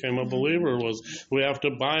first became a believer, was we have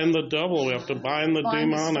to bind the devil, we have to bind the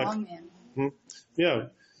demonic. Yeah,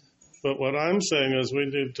 but what I'm saying is we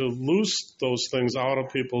need to loose those things out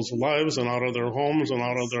of people's lives and out of their homes and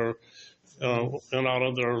out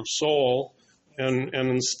of their soul, and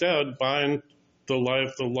instead bind the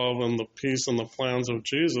life, the love, and the peace and the plans of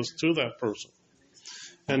Jesus to that person.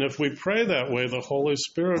 And if we pray that way, the Holy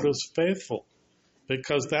Spirit is faithful,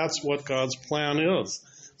 because that's what God's plan is,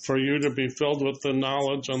 for you to be filled with the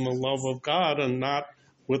knowledge and the love of God, and not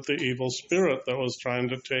with the evil spirit that was trying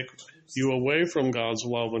to take you away from God's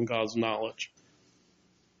love and God's knowledge.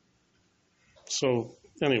 So,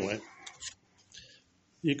 anyway,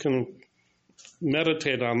 you can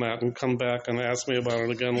meditate on that and come back and ask me about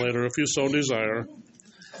it again later if you so desire.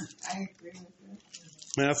 I agree with you.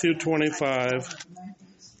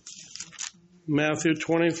 Matthew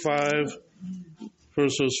 25,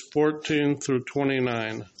 verses 14 through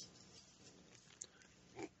 29.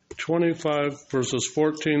 25 verses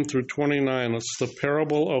 14 through 29. It's the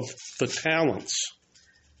parable of the talents.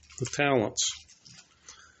 The talents.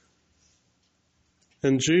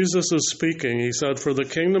 And Jesus is speaking. He said, "For the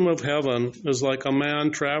kingdom of heaven is like a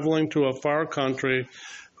man traveling to a far country,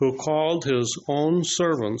 who called his own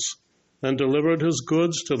servants and delivered his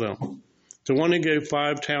goods to them. To one he gave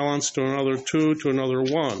 5 talents, to another 2, to another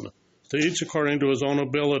 1, to each according to his own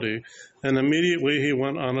ability. And immediately he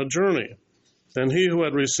went on a journey. Then he who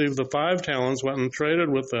had received the 5 talents went and traded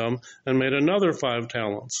with them and made another 5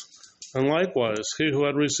 talents. And likewise, he who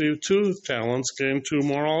had received 2 talents gained 2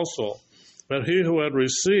 more also. But he who had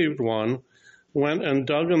received 1 went and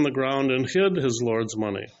dug in the ground and hid his Lord's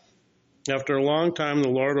money. After a long time, the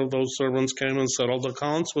Lord of those servants came and settled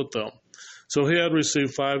accounts with them. So he had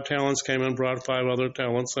received 5 talents, came and brought 5 other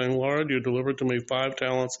talents, saying, Lord, you delivered to me 5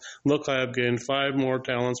 talents. Look, I have gained 5 more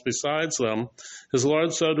talents besides them. His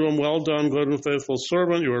Lord said to him, Well done, good and faithful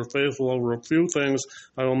servant. You are faithful over a few things.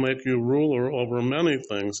 I will make you ruler over many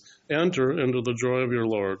things. Enter into the joy of your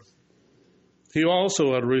Lord. He also,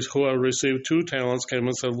 who had received 2 talents, came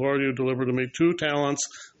and said, Lord, you delivered to me 2 talents.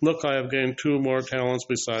 Look, I have gained 2 more talents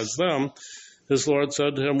besides them. His Lord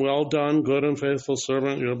said to him, "Well done, good and faithful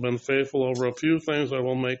servant. You have been faithful over a few things. I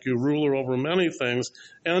will make you ruler over many things.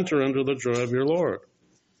 Enter into the joy of your Lord."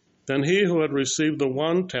 Then he who had received the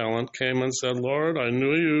 1 talent came and said, "Lord, I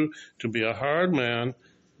knew you to be a hard man,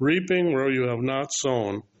 reaping where you have not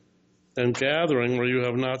sown, and gathering where you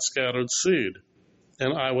have not scattered seed.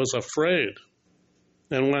 And I was afraid,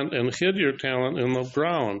 and went and hid your talent in the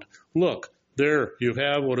ground. Look, there you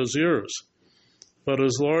have what is yours." But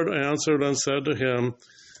his Lord answered and said to him,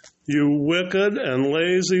 "You wicked and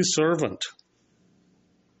lazy servant.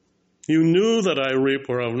 You knew that I reap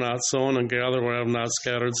where I have not sown and gather where I have not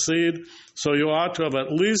scattered seed. So you ought to have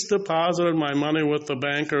at least deposited my money with the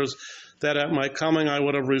bankers, that at my coming I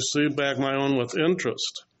would have received back my own with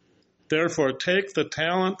interest. Therefore take the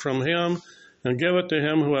talent from him and give it to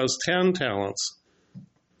him who has 10 talents.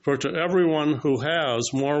 For to everyone who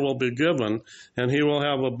has, more will be given, and he will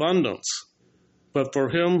have abundance. But for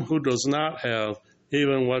him who does not have,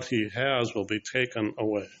 even what he has will be taken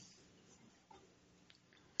away."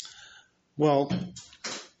 Well,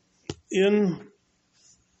 in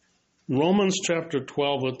Romans chapter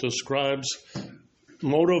 12, it describes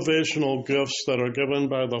motivational gifts that are given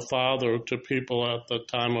by the Father to people at the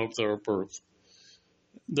time of their birth.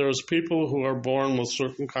 There's people who are born with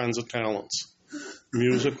certain kinds of talents: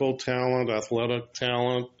 musical talent, athletic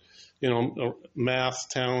talent, math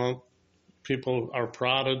talent. People are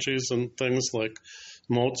prodigies and things like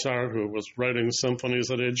Mozart, who was writing symphonies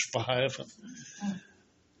at age 5.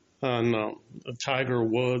 And Tiger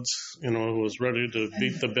Woods, who was ready to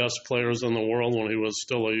beat the best players in the world when he was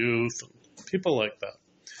still a youth. People like that.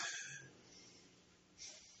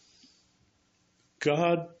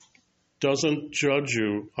 God doesn't judge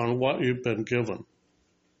you on what you've been given.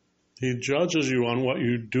 He judges you on what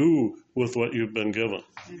you do with what you've been given.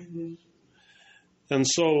 Mm-hmm. And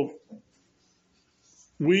so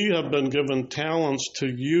we have been given talents to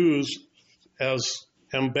use as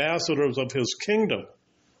ambassadors of his kingdom,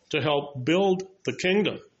 to help build the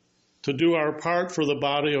kingdom, to do our part for the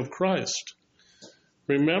body of Christ.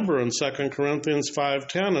 Remember in 2 Corinthians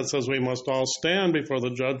 5:10, it says we must all stand before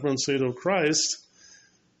the judgment seat of Christ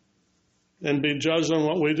and be judged on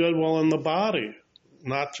what we did while in the body.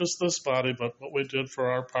 Not just this body, but what we did for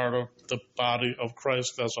our part of the body of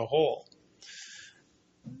Christ as a whole.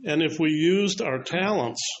 And if we used our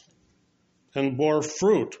talents and bore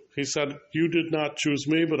fruit, he said, "You did not choose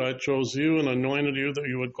me, but I chose you and anointed you that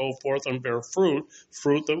you would go forth and bear fruit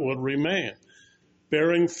that would remain."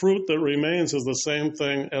 Bearing fruit that remains is the same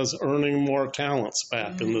thing as earning more talents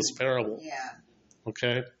back in this parable. Yeah.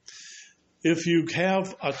 Okay? If you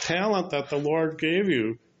have a talent that the Lord gave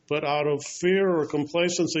you, but out of fear or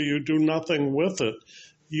complacency you do nothing with it,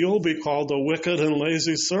 you'll be called a wicked and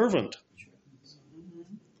lazy servant.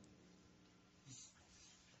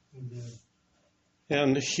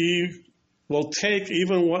 And he will take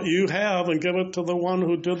even what you have and give it to the one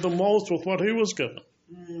who did the most with what he was given.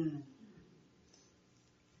 Mm.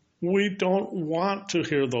 We don't want to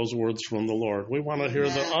hear those words from the Lord. We want to hear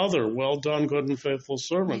the other, "Well done, good and faithful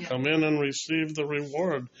servant. Come in and receive the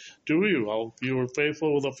reward. Do you? You were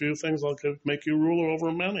faithful with a few things, I'll make you ruler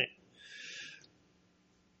over many."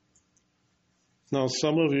 Now,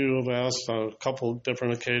 some of you have asked on a couple of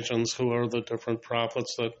different occasions who are the different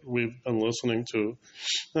prophets that we've been listening to.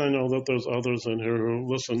 I know that there's others in here who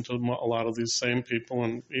listen to a lot of these same people,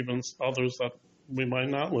 and even others that we might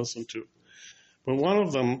not listen to. But one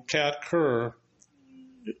of them, Kat Kerr,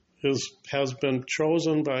 has been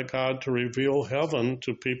chosen by God to reveal heaven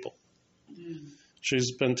to people.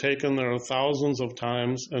 She's been taken there thousands of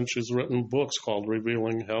times, and she's written books called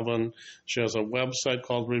Revealing Heaven. She has a website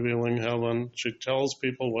called Revealing Heaven. She tells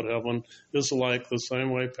people what heaven is like the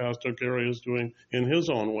same way Pastor Gary is doing in his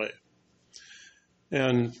own way.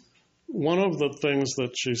 And one of the things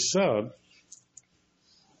that she said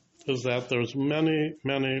is that there's many,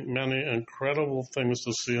 many, many incredible things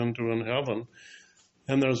to see and do in heaven.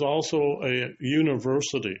 And there's also a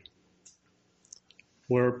university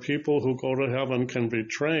where people who go to heaven can be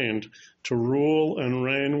trained to rule and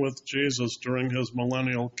reign with Jesus during his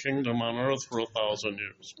millennial kingdom on earth for 1,000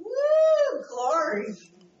 years. Woo! Glory!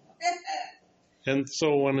 And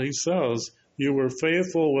so when he says, "You were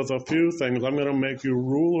faithful with a few things, I'm going to make you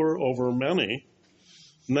ruler over many,"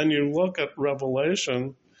 and then you look at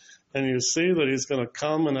Revelation and you see that he's going to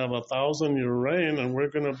come and have 1,000-year reign, and we're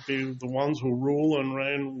going to be the ones who rule and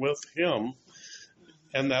reign with him.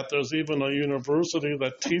 And that there's even a university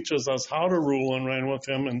that teaches us how to rule and reign with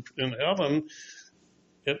him in heaven,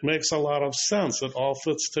 it makes a lot of sense. It all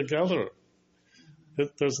fits together.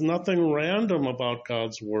 There's nothing random about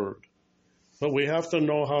God's word. But we have to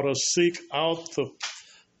know how to seek out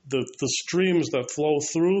the streams that flow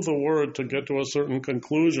through the word to get to a certain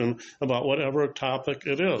conclusion about whatever topic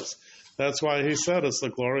it is. That's why he said it's the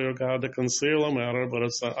glory of God to conceal a matter, but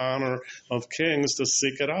it's the honor of kings to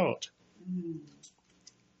seek it out.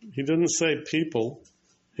 He didn't say people.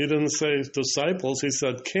 He didn't say disciples. He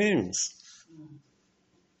said kings.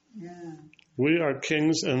 Yeah. We are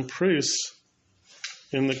kings and priests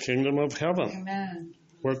in the kingdom of heaven. Amen.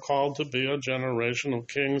 We're called to be a generation of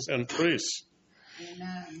kings and priests.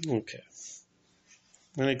 Amen. Okay.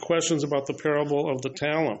 Any questions about the parable of the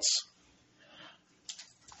talents?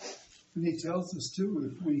 And he tells us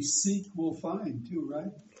too, if we seek, we'll find too,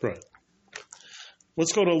 right? Right.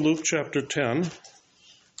 Let's go to Luke chapter 10.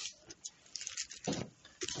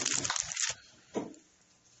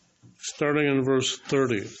 Starting in verse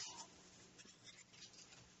 30.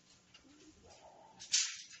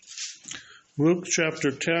 Luke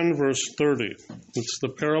chapter 10, verse 30. It's the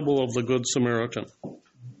parable of the Good Samaritan.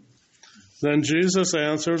 Then Jesus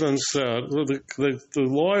answered and said, the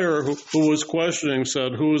lawyer who was questioning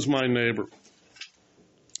said, "Who is my neighbor?"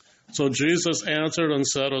 So Jesus answered and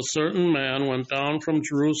said, "A certain man went down from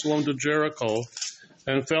Jerusalem to Jericho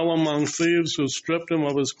and fell among thieves who stripped him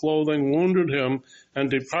of his clothing, wounded him, and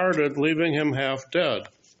departed, leaving him half dead.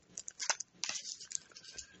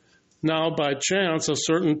 Now by chance a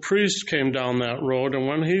certain priest came down that road, and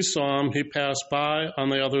when he saw him, he passed by on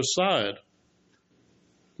the other side.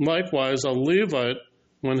 Likewise, a Levite,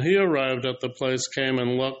 when he arrived at the place, came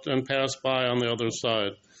and looked and passed by on the other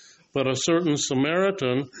side. But a certain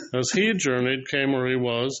Samaritan, as he journeyed, came where he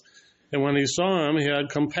was, and when he saw him, he had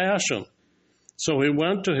compassion. So he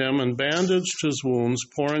went to him and bandaged his wounds,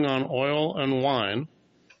 pouring on oil and wine,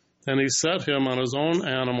 and he set him on his own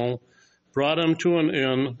animal, brought him to an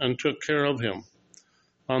inn, and took care of him.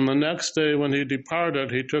 On the next day when he departed,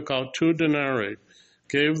 he took out 2 denarii,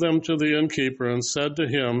 gave them to the innkeeper, and said to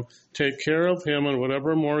him, "Take care of him, and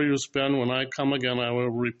whatever more you spend, when I come again, I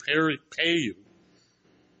will pay you."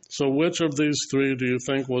 So which of these 3 do you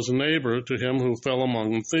think was neighbor to him who fell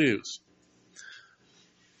among thieves?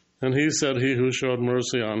 And he said, "He who showed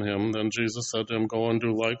mercy on him." Then Jesus said to him, "Go and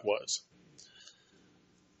do likewise."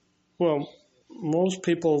 Well, most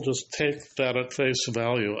people just take that at face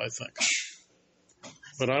value, I think.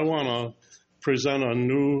 But I want to present a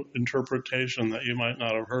new interpretation that you might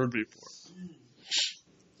not have heard before.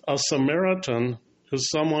 A Samaritan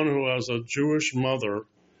is someone who has a Jewish mother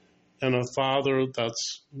and a father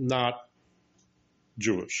that's not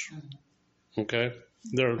Jewish. Okay?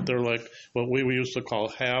 They're like what we used to call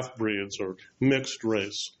half-breeds or mixed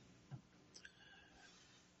race.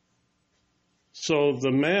 So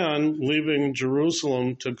the man leaving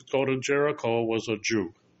Jerusalem to go to Jericho was a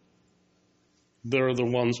Jew. They're the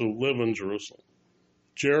ones who live in Jerusalem.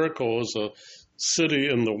 Jericho is a city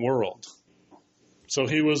in the world. So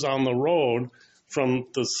he was on the road from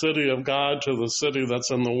the city of God to the city that's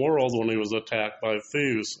in the world when he was attacked by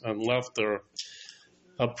thieves and left there.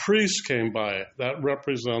 A priest came by. That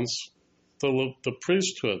represents the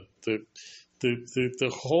priesthood,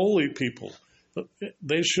 the holy people.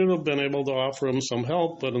 They should have been able to offer him some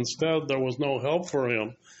help, but instead there was no help for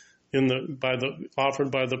him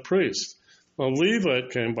offered by the priest. A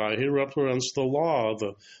Levite came by. He represents the law,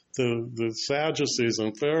 the Sadducees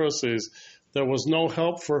and Pharisees. There was no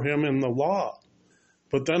help for him in the law.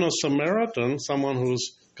 But then a Samaritan, someone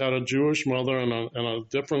who's got a Jewish mother and a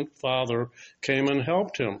different father, came and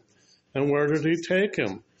helped him. And where did he take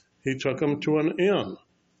him? He took him to an inn.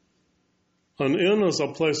 An inn is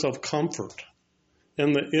a place of comfort,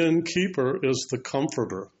 and the innkeeper is the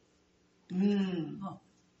comforter.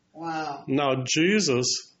 Wow. Now,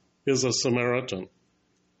 Jesus is a Samaritan.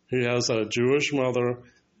 He has a Jewish mother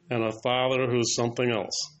and a father who's something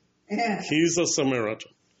else. Yeah. He's a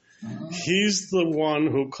Samaritan. He's the one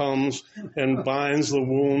who comes and binds the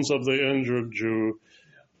wounds of the injured Jew,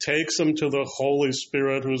 takes him to the Holy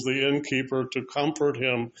Spirit, who's the innkeeper, to comfort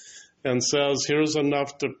him, and says, here's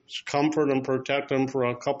enough to comfort and protect him for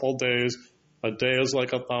a couple days. A day is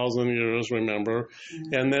like 1,000 years, remember?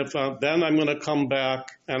 And then I'm going to come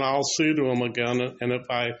back and I'll see to him again. And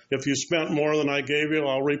if you spent more than I gave you,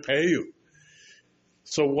 I'll repay you.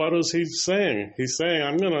 So what is he saying? He's saying,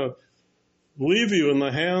 I'm going to leave you in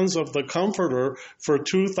the hands of the Comforter for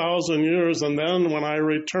 2,000 years, and then when I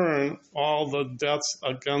return, all the debts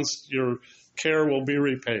against your care will be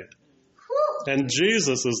repaid. And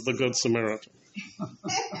Jesus is the Good Samaritan.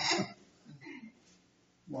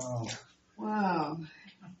 Wow. Wow.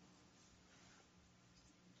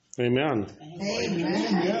 Amen.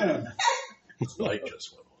 Amen. Yeah. Light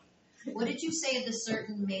just went on. What did you say the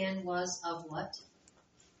certain man was of what?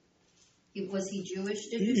 Was he Jewish,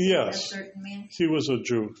 did you say? Yes. A certain man? He was a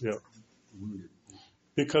Jew, yeah.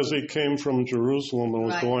 Because he came from Jerusalem and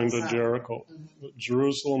was Right, going to right. Jericho.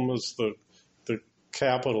 Jerusalem was the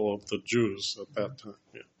capital of the Jews at that time.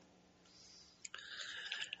 Yeah.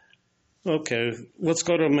 Okay, let's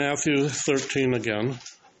go to Matthew 13 again.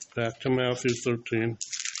 Back to Matthew 13.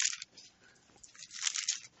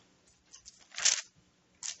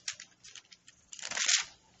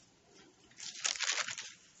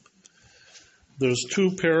 There's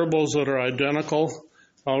two parables that are identical.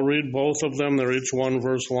 I'll read both of them. They're each one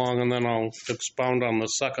verse long, and then I'll expound on the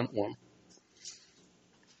second one.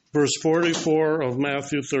 Verse 44 of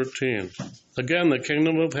Matthew 13. Again, the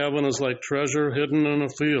kingdom of heaven is like treasure hidden in a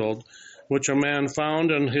field, which a man found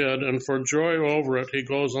and hid, and for joy over it he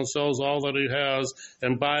goes and sells all that he has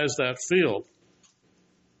and buys that field.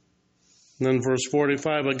 And then verse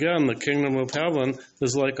 45 again, the kingdom of heaven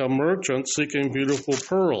is like a merchant seeking beautiful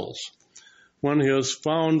pearls. When he has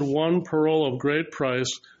found one pearl of great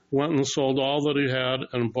price, went and sold all that he had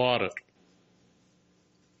and bought it.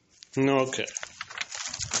 Okay.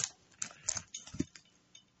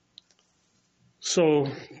 So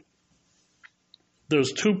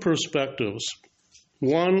there's two perspectives.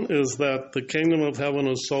 One is that the kingdom of heaven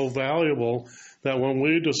is so valuable that when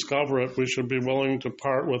we discover it, we should be willing to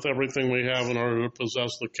part with everything we have in order to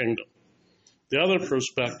possess the kingdom. The other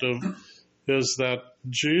perspective is that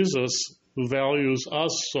Jesus values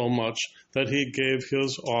us so much that he gave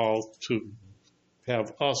his all to have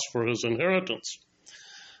us for his inheritance.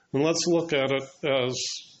 And let's look at it as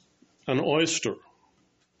an oyster,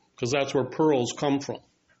 because that's where pearls come from.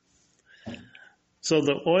 So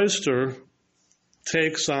the oyster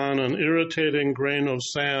takes on an irritating grain of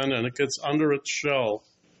sand and it gets under its shell.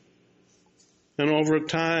 And over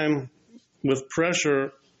time, with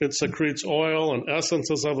pressure, it secretes oil and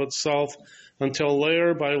essences of itself until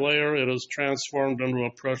layer by layer it is transformed into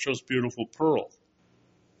a precious, beautiful pearl.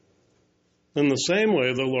 In the same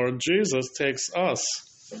way, the Lord Jesus takes us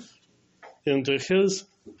into his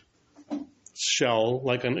shell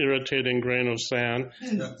like an irritating grain of sand,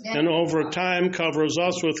 and over time covers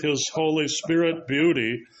us with his Holy Spirit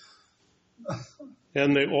beauty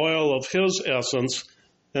and the oil of his essence,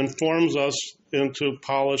 and forms us into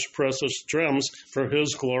polished, precious gems for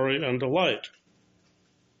his glory and delight.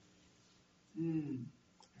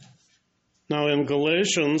 Now in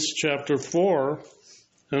Galatians chapter 4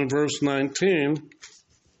 and verse 19,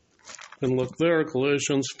 and look there,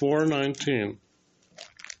 Galatians 4:19.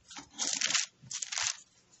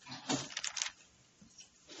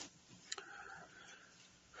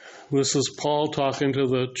 This is Paul talking to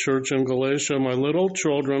the church in Galatia. My little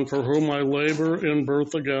children, for whom I labor in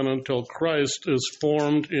birth again until Christ is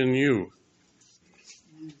formed in you.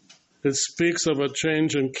 It speaks of a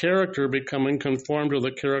change in character, becoming conformed to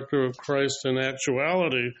the character of Christ in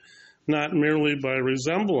actuality, not merely by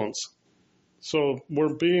resemblance. So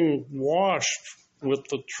we're being washed with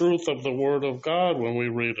the truth of the Word of God when we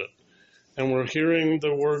read it. And we're hearing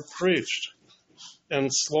the Word preached. And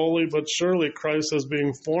slowly but surely, Christ is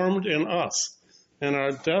being formed in us. And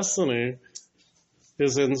our destiny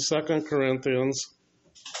is in 2 Corinthians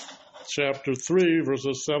chapter 3,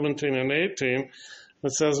 verses 17 and 18.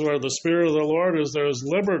 It says, where the Spirit of the Lord is, there is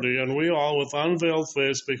liberty, and we all with unveiled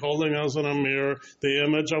face, beholding as in a mirror the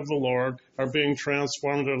image of the Lord, are being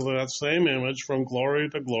transformed into that same image from glory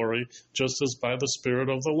to glory, just as by the Spirit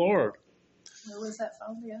of the Lord. Where was that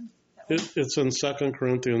found again? It's in 2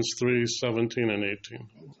 Corinthians 3, 17 and 18.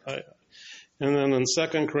 And then in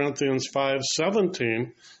 2 Corinthians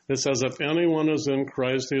 5:17, it says, if anyone is in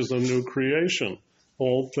Christ, he is a new creation.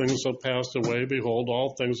 Old things have passed away. Behold,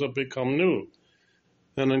 all things have become new.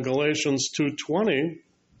 And in Galatians 2:20,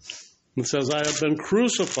 it says, I have been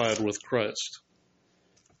crucified with Christ.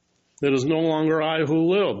 It is no longer I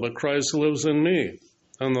who live, but Christ lives in me.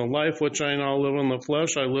 And the life which I now live in the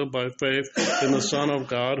flesh, I live by faith in the Son of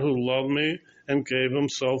God who loved me and gave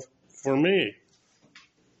himself for me.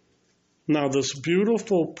 Now, this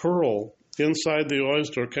beautiful pearl inside the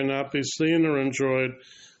oyster cannot be seen or enjoyed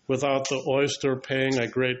without the oyster paying a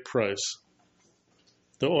great price.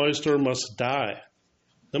 The oyster must die.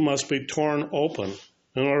 It must be torn open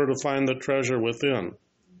in order to find the treasure within.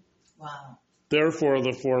 Wow. Therefore,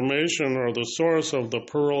 the formation or the source of the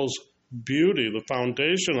pearl's beauty, the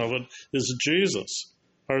foundation of it, is Jesus.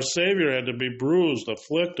 Our Savior had to be bruised,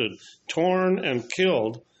 afflicted, torn, and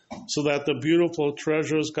killed so that the beautiful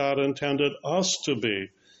treasures God intended us to be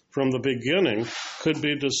from the beginning could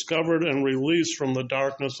be discovered and released from the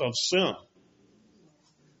darkness of sin.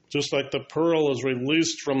 Just like the pearl is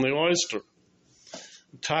released from the oyster.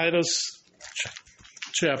 Titus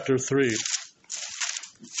chapter 3.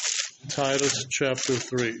 Titus chapter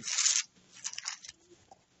 3.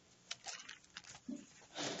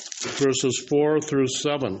 Verses 4 through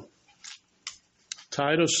 7.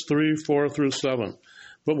 Titus 3, 4 through 7.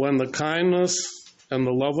 But when the kindness and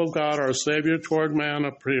the love of God our Savior toward man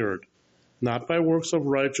appeared, not by works of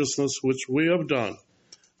righteousness which we have done,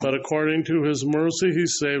 but according to his mercy he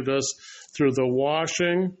saved us through the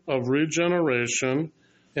washing of regeneration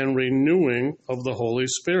and renewing of the Holy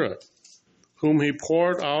Spirit, whom he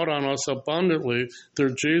poured out on us abundantly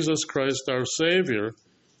through Jesus Christ our Savior,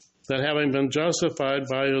 that having been justified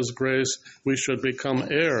by his grace, we should become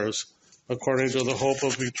heirs according to the hope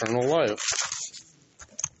of eternal life.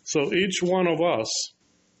 So each one of us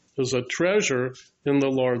is a treasure in the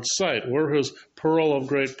Lord's sight. We're his pearl of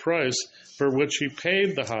great price, for which he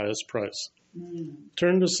paid the highest price.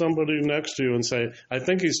 Turn to somebody next to you and say, I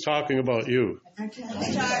think he's talking about you. Talking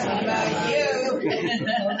about you.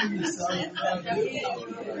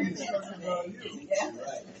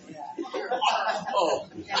 Oh,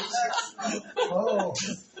 Oh,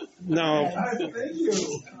 Now, thank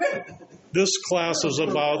you. this class is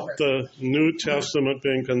about the New Testament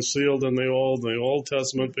being concealed in the Old, and the Old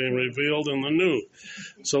Testament being revealed in the New.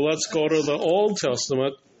 So let's go to the Old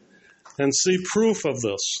Testament and see proof of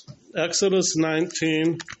this. Exodus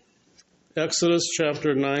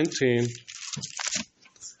chapter 19,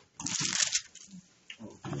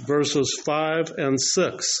 verses 5 and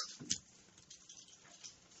 6.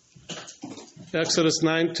 Exodus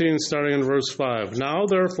 19, starting in verse 5. Now,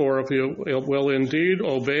 therefore, if you will indeed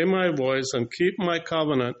obey my voice and keep my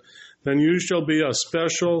covenant, then you shall be a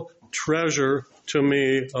special treasure to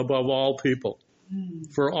me above all people.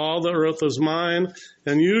 For all the earth is mine,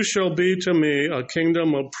 and you shall be to me a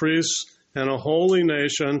kingdom of priests and a holy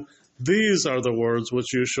nation. These are the words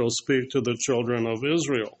which you shall speak to the children of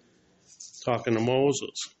Israel. Talking to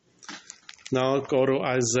Moses. Now go to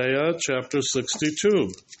Isaiah chapter 62.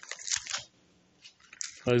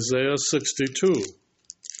 Isaiah 62.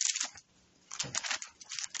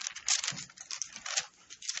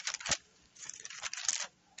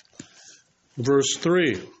 Verse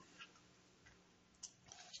 3.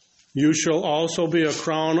 You shall also be a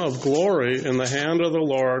crown of glory in the hand of the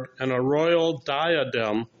Lord, and a royal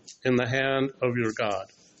diadem in the hand of your God.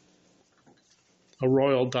 A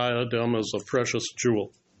royal diadem is a precious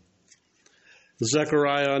jewel.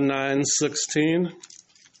 Zechariah 9:16.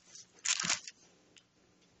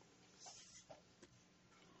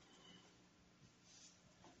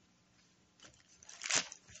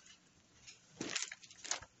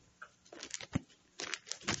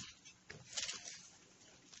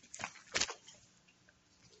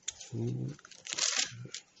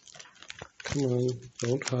 Come on,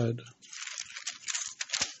 don't hide.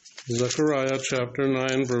 Zechariah chapter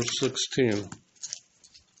 9, verse 16.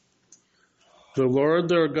 The Lord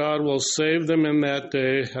their God will save them in that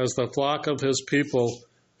day as the flock of his people,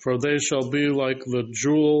 for they shall be like the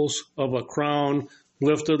jewels of a crown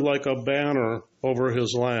lifted like a banner over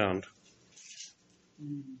his land.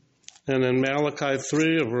 And in Malachi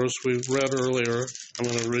 3, a verse we read earlier, I'm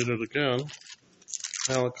going to read it again.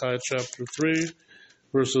 Malachi chapter 3,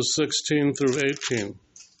 verses 16 through 18.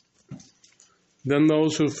 Then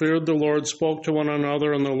those who feared the Lord spoke to one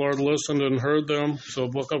another, and the Lord listened and heard them. So a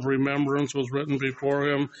book of remembrance was written before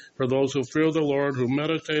him for those who fear the Lord, who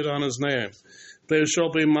meditate on his name. They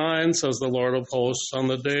shall be mine, says the Lord of hosts, on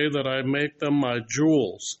the day that I make them my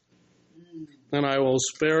jewels. And I will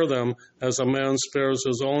spare them as a man spares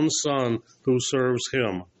his own son who serves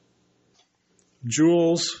him.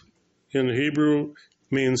 Jewels in Hebrew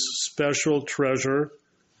means special treasure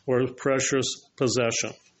or precious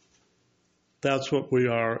possession. That's what we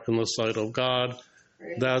are in the sight of God.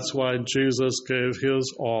 That's why Jesus gave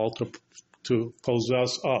his all to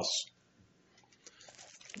possess us.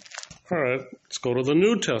 All right, let's go to the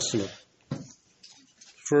New Testament.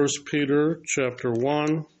 1 Peter chapter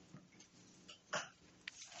 1.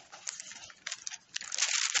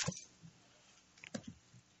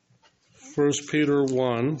 First Peter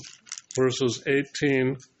 1, verses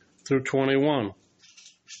 18 through 21. It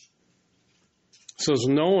says,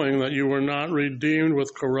 knowing that you were not redeemed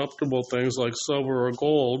with corruptible things like silver or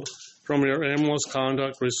gold from your aimless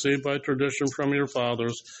conduct received by tradition from your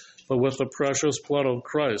fathers, but with the precious blood of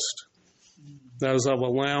Christ, that is of a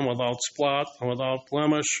lamb without spot and without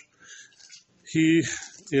blemish. He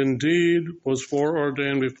indeed was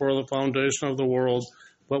foreordained before the foundation of the world,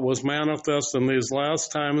 but was manifest in these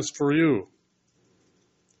last times for you,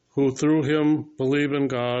 who through him believe in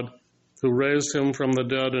God, who raised him from the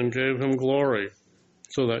dead and gave him glory,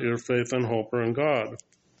 so that your faith and hope are in God.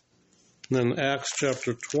 And then Acts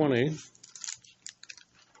chapter 20.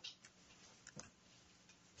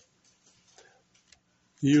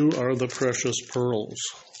 You are the precious pearls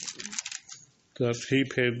that he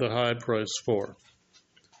paid the high price for.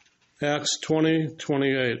 Acts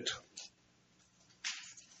 20:28.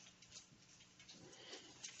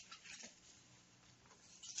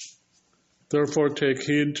 Therefore take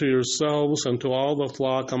heed to yourselves and to all the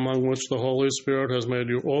flock among which the Holy Spirit has made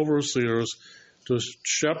you overseers to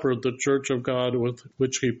shepherd the church of God with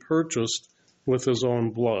which he purchased with his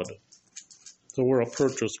own blood. So we're a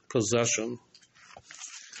purchased possession.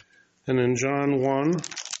 And in John 1,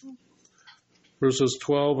 verses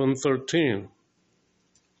 12 and 13,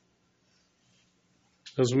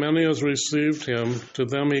 as many as received him, to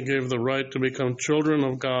them he gave the right to become children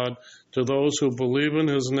of God, to those who believe in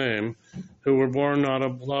his name, who were born not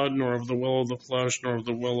of blood, nor of the will of the flesh, nor of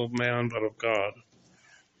the will of man, but of God.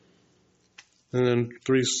 And in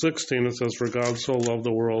 3:16 it says, for God so loved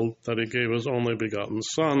the world that he gave his only begotten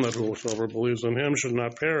Son, that whosoever believes in him should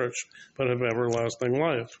not perish, but have everlasting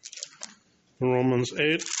life. In Romans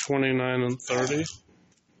 8:29 and 30.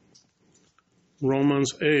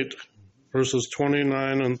 Romans 8, verses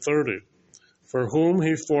 29 and 30. For whom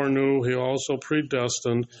he foreknew, he also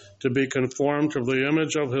predestined to be conformed to the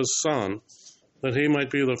image of his Son, that he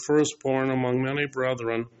might be the firstborn among many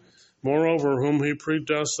brethren. Moreover, whom he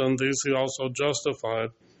predestined, these he also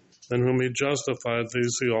justified, and whom he justified,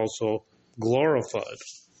 these he also glorified.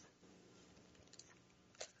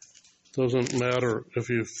 Doesn't matter if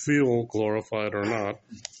you feel glorified or not.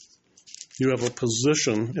 You have a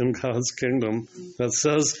position in God's kingdom that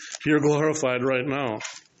says you're glorified right now.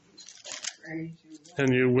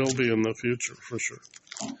 And you will be in the future, for sure.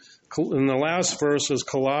 And the last verse is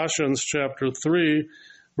Colossians chapter 3,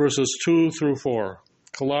 verses 2 through 4.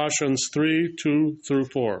 Colossians 3, 2 through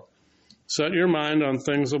 4. Set your mind on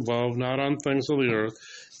things above, not on things of the earth.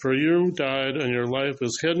 For you died, and your life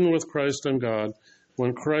is hidden with Christ in God.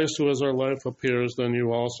 When Christ, who is our life, appears, then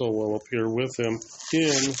you also will appear with him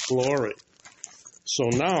in glory. So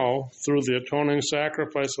now, through the atoning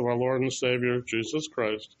sacrifice of our Lord and Savior, Jesus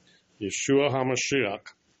Christ, Yeshua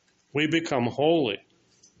HaMashiach, we become holy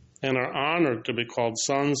and are honored to be called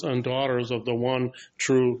sons and daughters of the one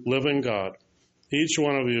true living God. Each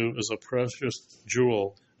one of you is a precious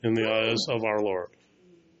jewel in the eyes of our Lord.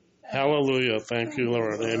 Hallelujah. Thank you,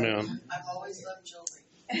 Lord. Amen. I've always loved jewelry.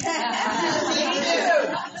 You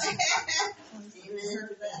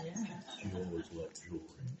always love jewelry.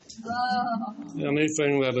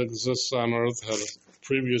 Anything that exists on earth had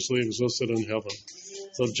previously existed in heaven.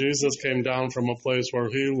 So Jesus came down from a place where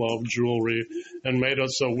he loved jewelry and made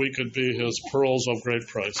it so we could be his pearls of great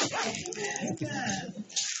price.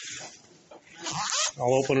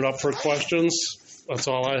 I'll open it up for questions. That's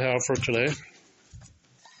all I have for today.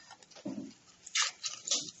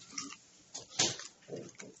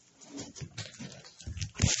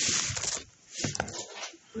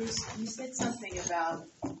 Bruce, you said something about,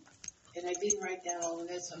 and I didn't write down all of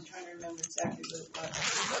this, so I'm trying to remember exactly what it was.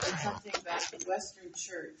 But something about the Western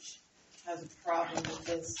Church has a problem with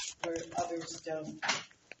this where others don't.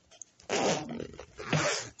 I'm not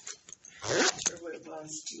sure what it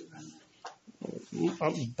was. Do you remember?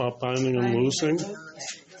 About binding and loosing? Was it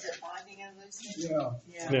binding and loosing?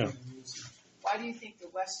 Yeah. Why do you think the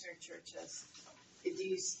Western Church has? Do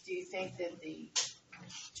you think that the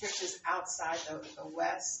churches outside the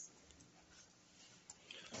West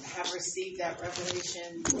have received that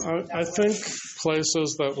revelation? I think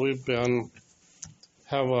places that we've been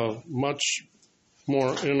have a much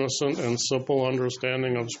more innocent and simple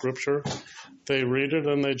understanding of Scripture. They read it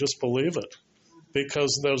and they just believe it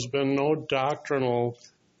because there's been no doctrinal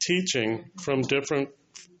teaching from different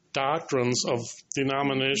doctrines of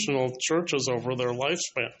denominational churches over their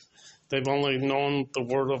lifespan. They've only known the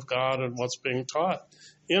Word of God and what's being taught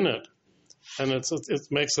in it. And it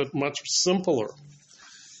makes it much simpler.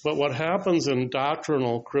 But what happens in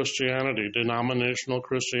doctrinal Christianity, denominational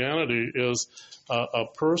Christianity, is a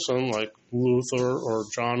person like Luther or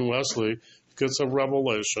John Wesley gets a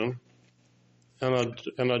revelation,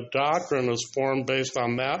 and a doctrine is formed based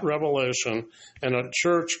on that revelation, and a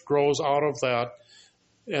church grows out of that.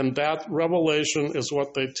 And that revelation is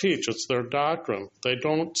what they teach. It's their doctrine. They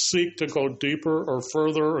don't seek to go deeper or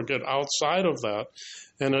further or get outside of that.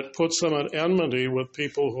 And it puts them at enmity with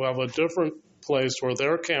people who have a different place where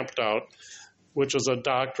they're camped out, which is a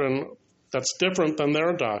doctrine that's different than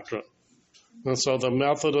their doctrine. And so the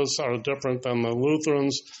Methodists are different than the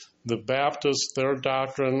Lutherans. The Baptists, their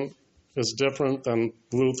doctrine is different than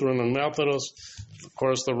Lutheran and Methodist. Of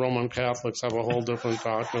course, the Roman Catholics have a whole different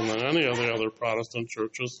doctrine than any of the other Protestant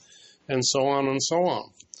churches, and so on and so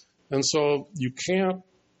on. And so you can't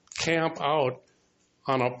camp out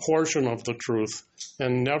on a portion of the truth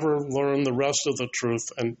and never learn the rest of the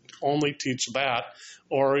truth and only teach that,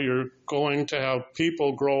 or you're going to have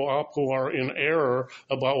people grow up who are in error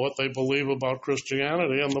about what they believe about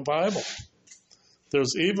Christianity and the Bible.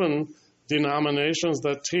 There's even denominations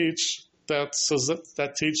that teach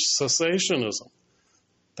cessationism,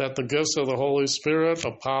 that the gifts of the Holy Spirit,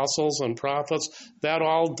 apostles and prophets, that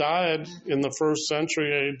all died in the 1st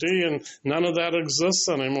century AD, and none of that exists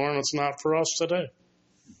anymore, and it's not for us today.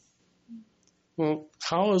 Well,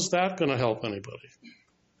 how is that going to help anybody?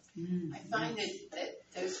 I find that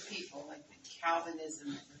those people, like the Calvinism,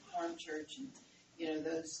 the Reformed Church, and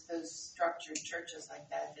those structured churches like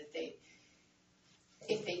that,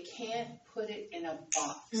 if they can't put it in a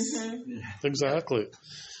box, Exactly.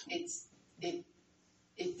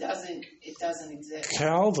 it doesn't exist.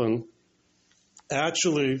 Calvin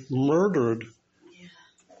actually murdered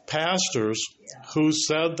pastors who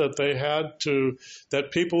said that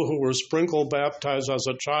that people who were sprinkle baptized as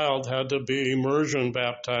a child had to be immersion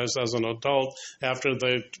baptized as an adult after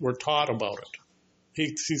they were taught about it.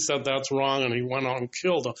 He said that's wrong, and he went out and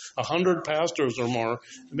killed 100 pastors or more,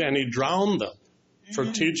 and he drowned them for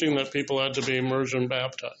teaching that people had to be immersion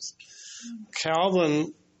baptized.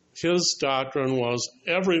 Calvin, his doctrine was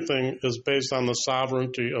everything is based on the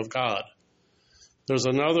sovereignty of God. There's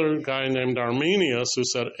another guy named Arminius who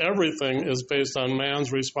said everything is based on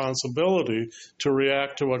man's responsibility to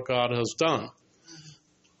react to what God has done.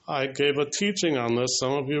 I gave a teaching on this.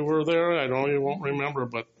 Some of you were there. I know you won't remember,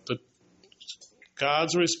 but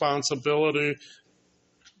God's responsibility,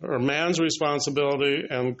 or man's responsibility,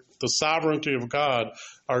 and the sovereignty of God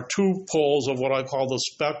are two poles of what I call the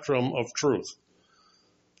spectrum of truth.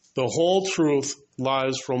 The whole truth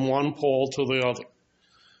lies from one pole to the other.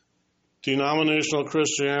 Denominational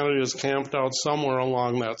Christianity is camped out somewhere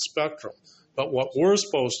along that spectrum. But what we're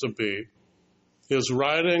supposed to be is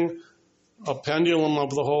riding a pendulum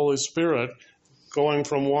of the Holy Spirit, going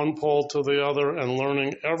from one pole to the other and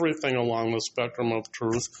learning everything along the spectrum of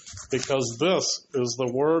truth, because this is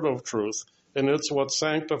the word of truth, and it's what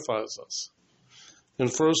sanctifies us. In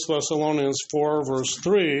 1 Thessalonians 4, verse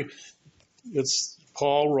 3,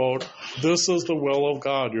 Paul wrote, "This is the will of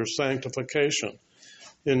God, your sanctification."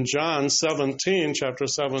 In John 17, chapter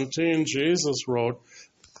 17, Jesus wrote,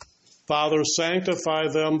 "Father, sanctify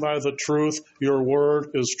them by the truth. Your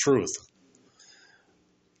word is truth."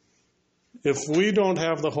 If we don't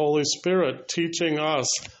have the Holy Spirit teaching us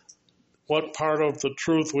what part of the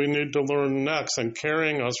truth we need to learn next and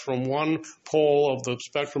carrying us from one pole of the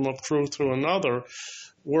spectrum of truth to another,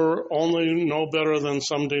 we're only no better than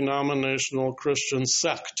some denominational Christian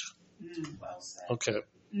sect. Well said. Okay.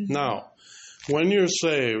 Now, when you're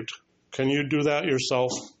saved, can you do that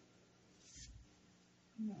yourself?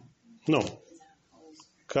 No.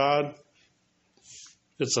 God,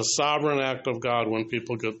 it's a sovereign act of God when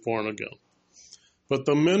people get born again. But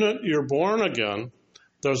the minute you're born again,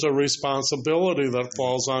 there's a responsibility that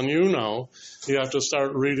falls on you now. You have to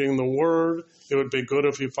start reading the Word. It would be good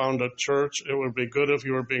if you found a church. It would be good if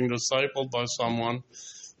you were being discipled by someone.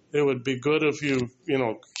 It would be good if you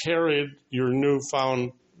carried your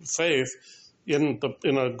newfound faith in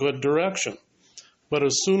a good direction. But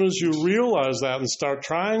as soon as you realize that and start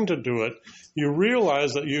trying to do it, you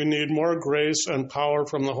realize that you need more grace and power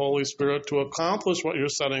from the Holy Spirit to accomplish what you're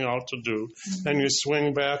setting out to do, and you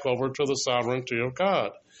swing back over to the sovereignty of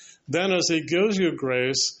God. Then as He gives you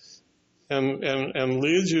grace and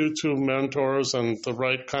leads you to mentors and the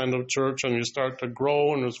right kind of church, and you start to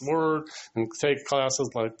grow in His Word and take classes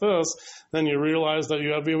like this, then you realize that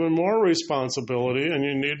you have even more responsibility and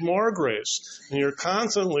you need more grace. And you're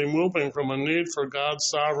constantly moving from a need for God's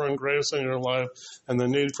sovereign grace in your life and the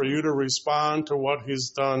need for you to respond to what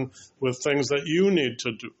He's done with things that you need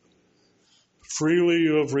to do. Freely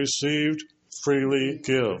you have received, freely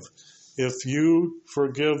give. If you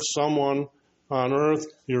forgive someone on earth,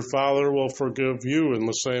 your Father will forgive you in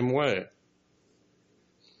the same way.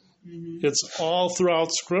 It's all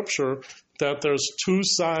throughout Scripture that there's two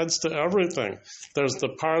sides to everything. There's the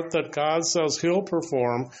part that God says He'll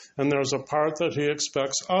perform, and there's a part that He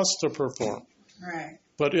expects us to perform. Right.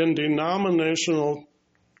 But in denominational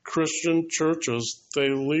Christian churches, they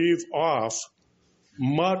leave off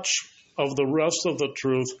much of the rest of the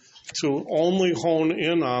truth to only hone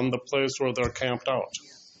in on the place where they're camped out.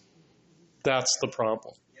 That's the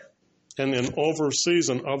problem. And in overseas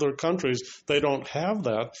and other countries, they don't have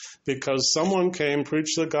that because someone came,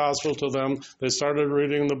 preached the gospel to them, they started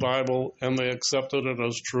reading the Bible, and they accepted it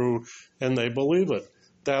as true, and they believe it.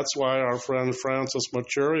 That's why our friend Francis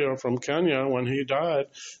Machuria from Kenya, when he died,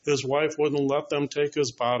 his wife wouldn't let them take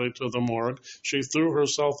his body to the morgue. She threw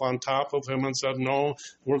herself on top of him and said, no,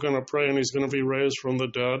 we're going to pray and he's going to be raised from the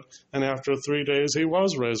dead. And after 3 days, he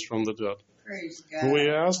was raised from the dead. Praise And God. we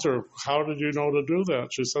asked her, how did you know to do that?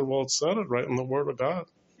 She said, well, it said it right in the Word of God.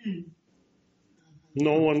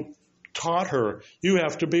 No one taught her, you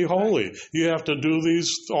have to be holy. You have to do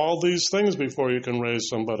all these things before you can raise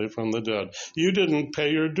somebody from the dead. You didn't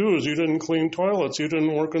pay your dues. You didn't clean toilets. You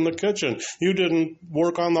didn't work in the kitchen. You didn't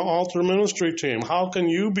work on the altar ministry team. How can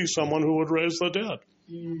you be someone who would raise the dead?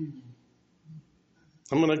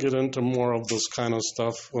 I'm going to get into more of this kind of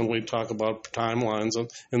stuff when we talk about timelines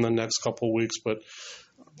in the next couple of weeks, but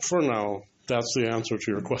for now, that's the answer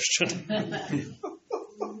to your question.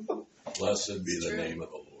 Blessed be the name of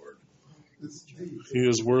the Lord. He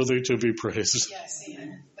is worthy to be praised. Yes,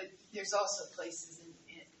 but there's also places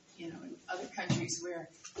in other countries where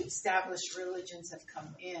established religions have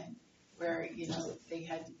come in, where they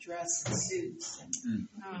had to dress in suits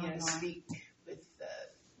and speak with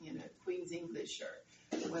Queen's English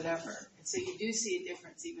or whatever. And so you do see a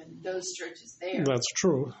difference even in those churches there. That's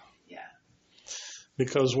true. Yeah.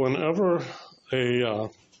 Because whenever a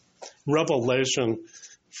revelation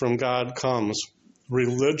from God comes,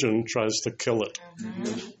 religion tries to kill it.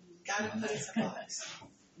 Gotta put it in a box.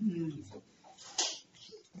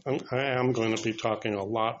 I am going to be talking a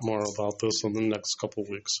lot more about this in the next couple of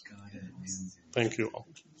weeks. Thank you all.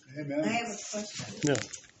 Amen. I have a question. Yeah.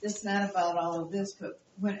 It's not about all of this, but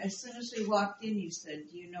as soon as we walked in, you said,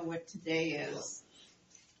 do you know what today is?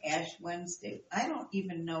 Ash Wednesday. I don't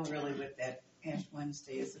even know really what that Ash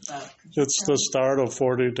Wednesday is about. It's the start of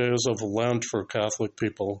 40 days of Lent for Catholic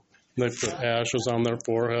people. They put ashes on their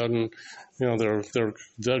forehead, and they're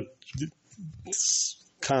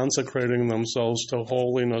consecrating themselves to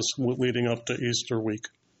holiness leading up to Easter week.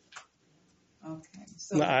 Okay.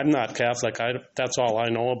 So I'm not Catholic. That's all I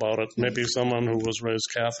know about it. Maybe someone who was raised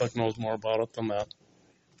Catholic knows more about it than that.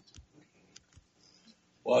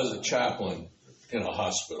 Well, as a chaplain in a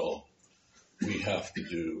hospital, we have to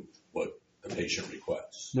do what the patient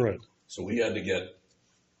requests. Right. So we had to get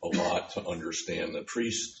a lot to understand. The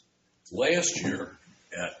priest last year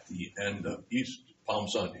at the end of Palm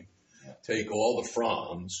Sunday take all the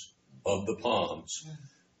fronds of the palms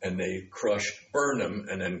and they burn them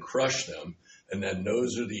and then crush them. And then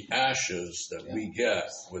those are the ashes that we get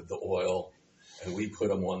with the oil, and we put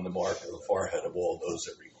them on the mark of the forehead of all those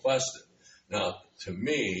that requested. Now, to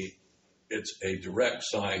me, it's a direct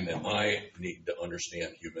sign that I need to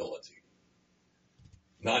understand humility.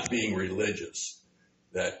 Not being religious,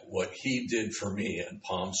 that what he did for me on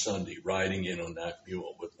Palm Sunday, riding in on that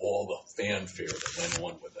mule with all the fanfare that went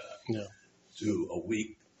on with that, to a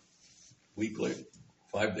week later,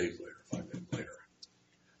 5 days later,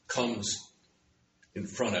 comes in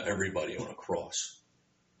front of everybody on a cross.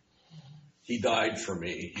 He died for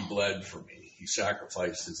me. He bled for me. He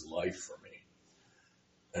sacrificed his life for me.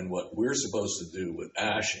 And what we're supposed to do with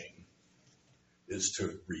ashing is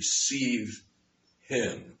to receive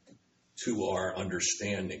him to our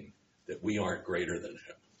understanding that we aren't greater than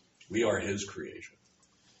him. We are his creation.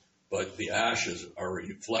 But the ashes are a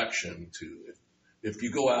reflection to, if you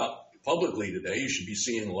go out publicly today, you should be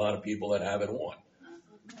seeing a lot of people that have it on.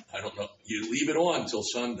 I don't know. You leave it on till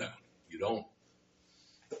sundown. You don't.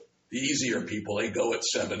 The easier people, they go at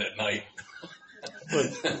 7 at night.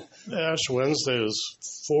 But Ash Wednesday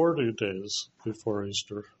is 40 days before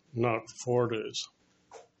Easter, not 4 days.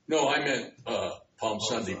 No, I meant Palm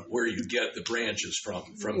Sunday, where you get the branches from.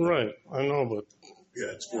 Right, I know, but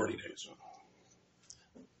Yeah, it's 40 days.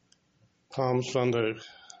 Palm Sunday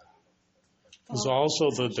is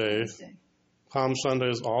also the day. Palm Sunday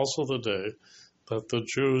is also the day that the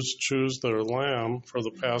Jews choose their lamb for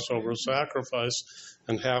the Passover sacrifice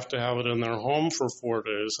and have to have it in their home for 4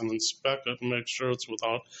 days and inspect it and make sure it's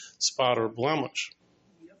without spot or blemish.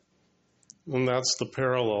 And that's the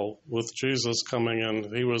parallel with Jesus coming in.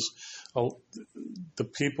 The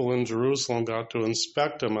people in Jerusalem got to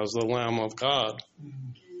inspect him as the Lamb of God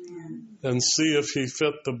and see if he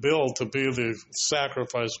fit the bill to be the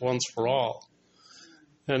sacrifice once for all.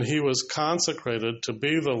 And he was consecrated to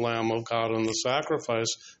be the Lamb of God in the sacrifice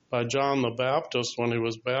by John the Baptist when he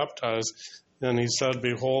was baptized. And he said,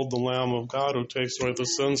 "Behold the Lamb of God who takes away the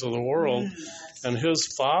sins of the world." And his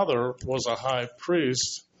father was a high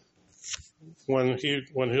priest when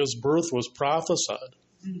his birth was prophesied.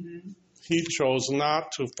 He chose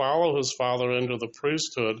not to follow his father into the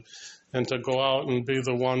priesthood and to go out and be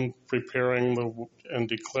the one preparing and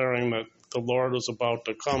declaring that the Lord is about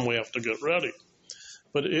to come. We have to get ready.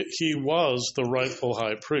 But he was the rightful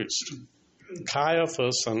high priest.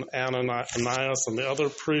 Caiaphas and Ananias and the other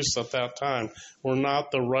priests at that time were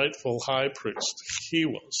not the rightful high priest. He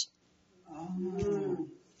was. Oh,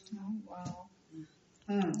 wow.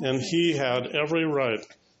 And he had every right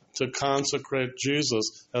to consecrate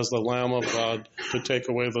Jesus as the Lamb of God to take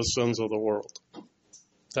away the sins of the world.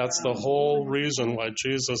 That's the whole reason why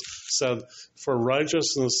Jesus said, for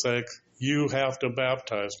righteousness' sake, you have to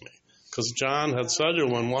baptize me. Because John had said to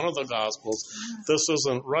him in one of the Gospels, this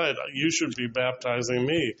isn't right. You should be baptizing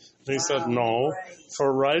me. And he said, no,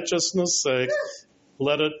 for righteousness' sake,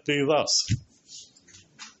 let it be thus.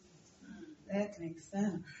 That makes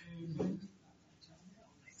sense.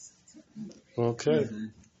 Okay.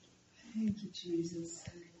 Thank you, Jesus.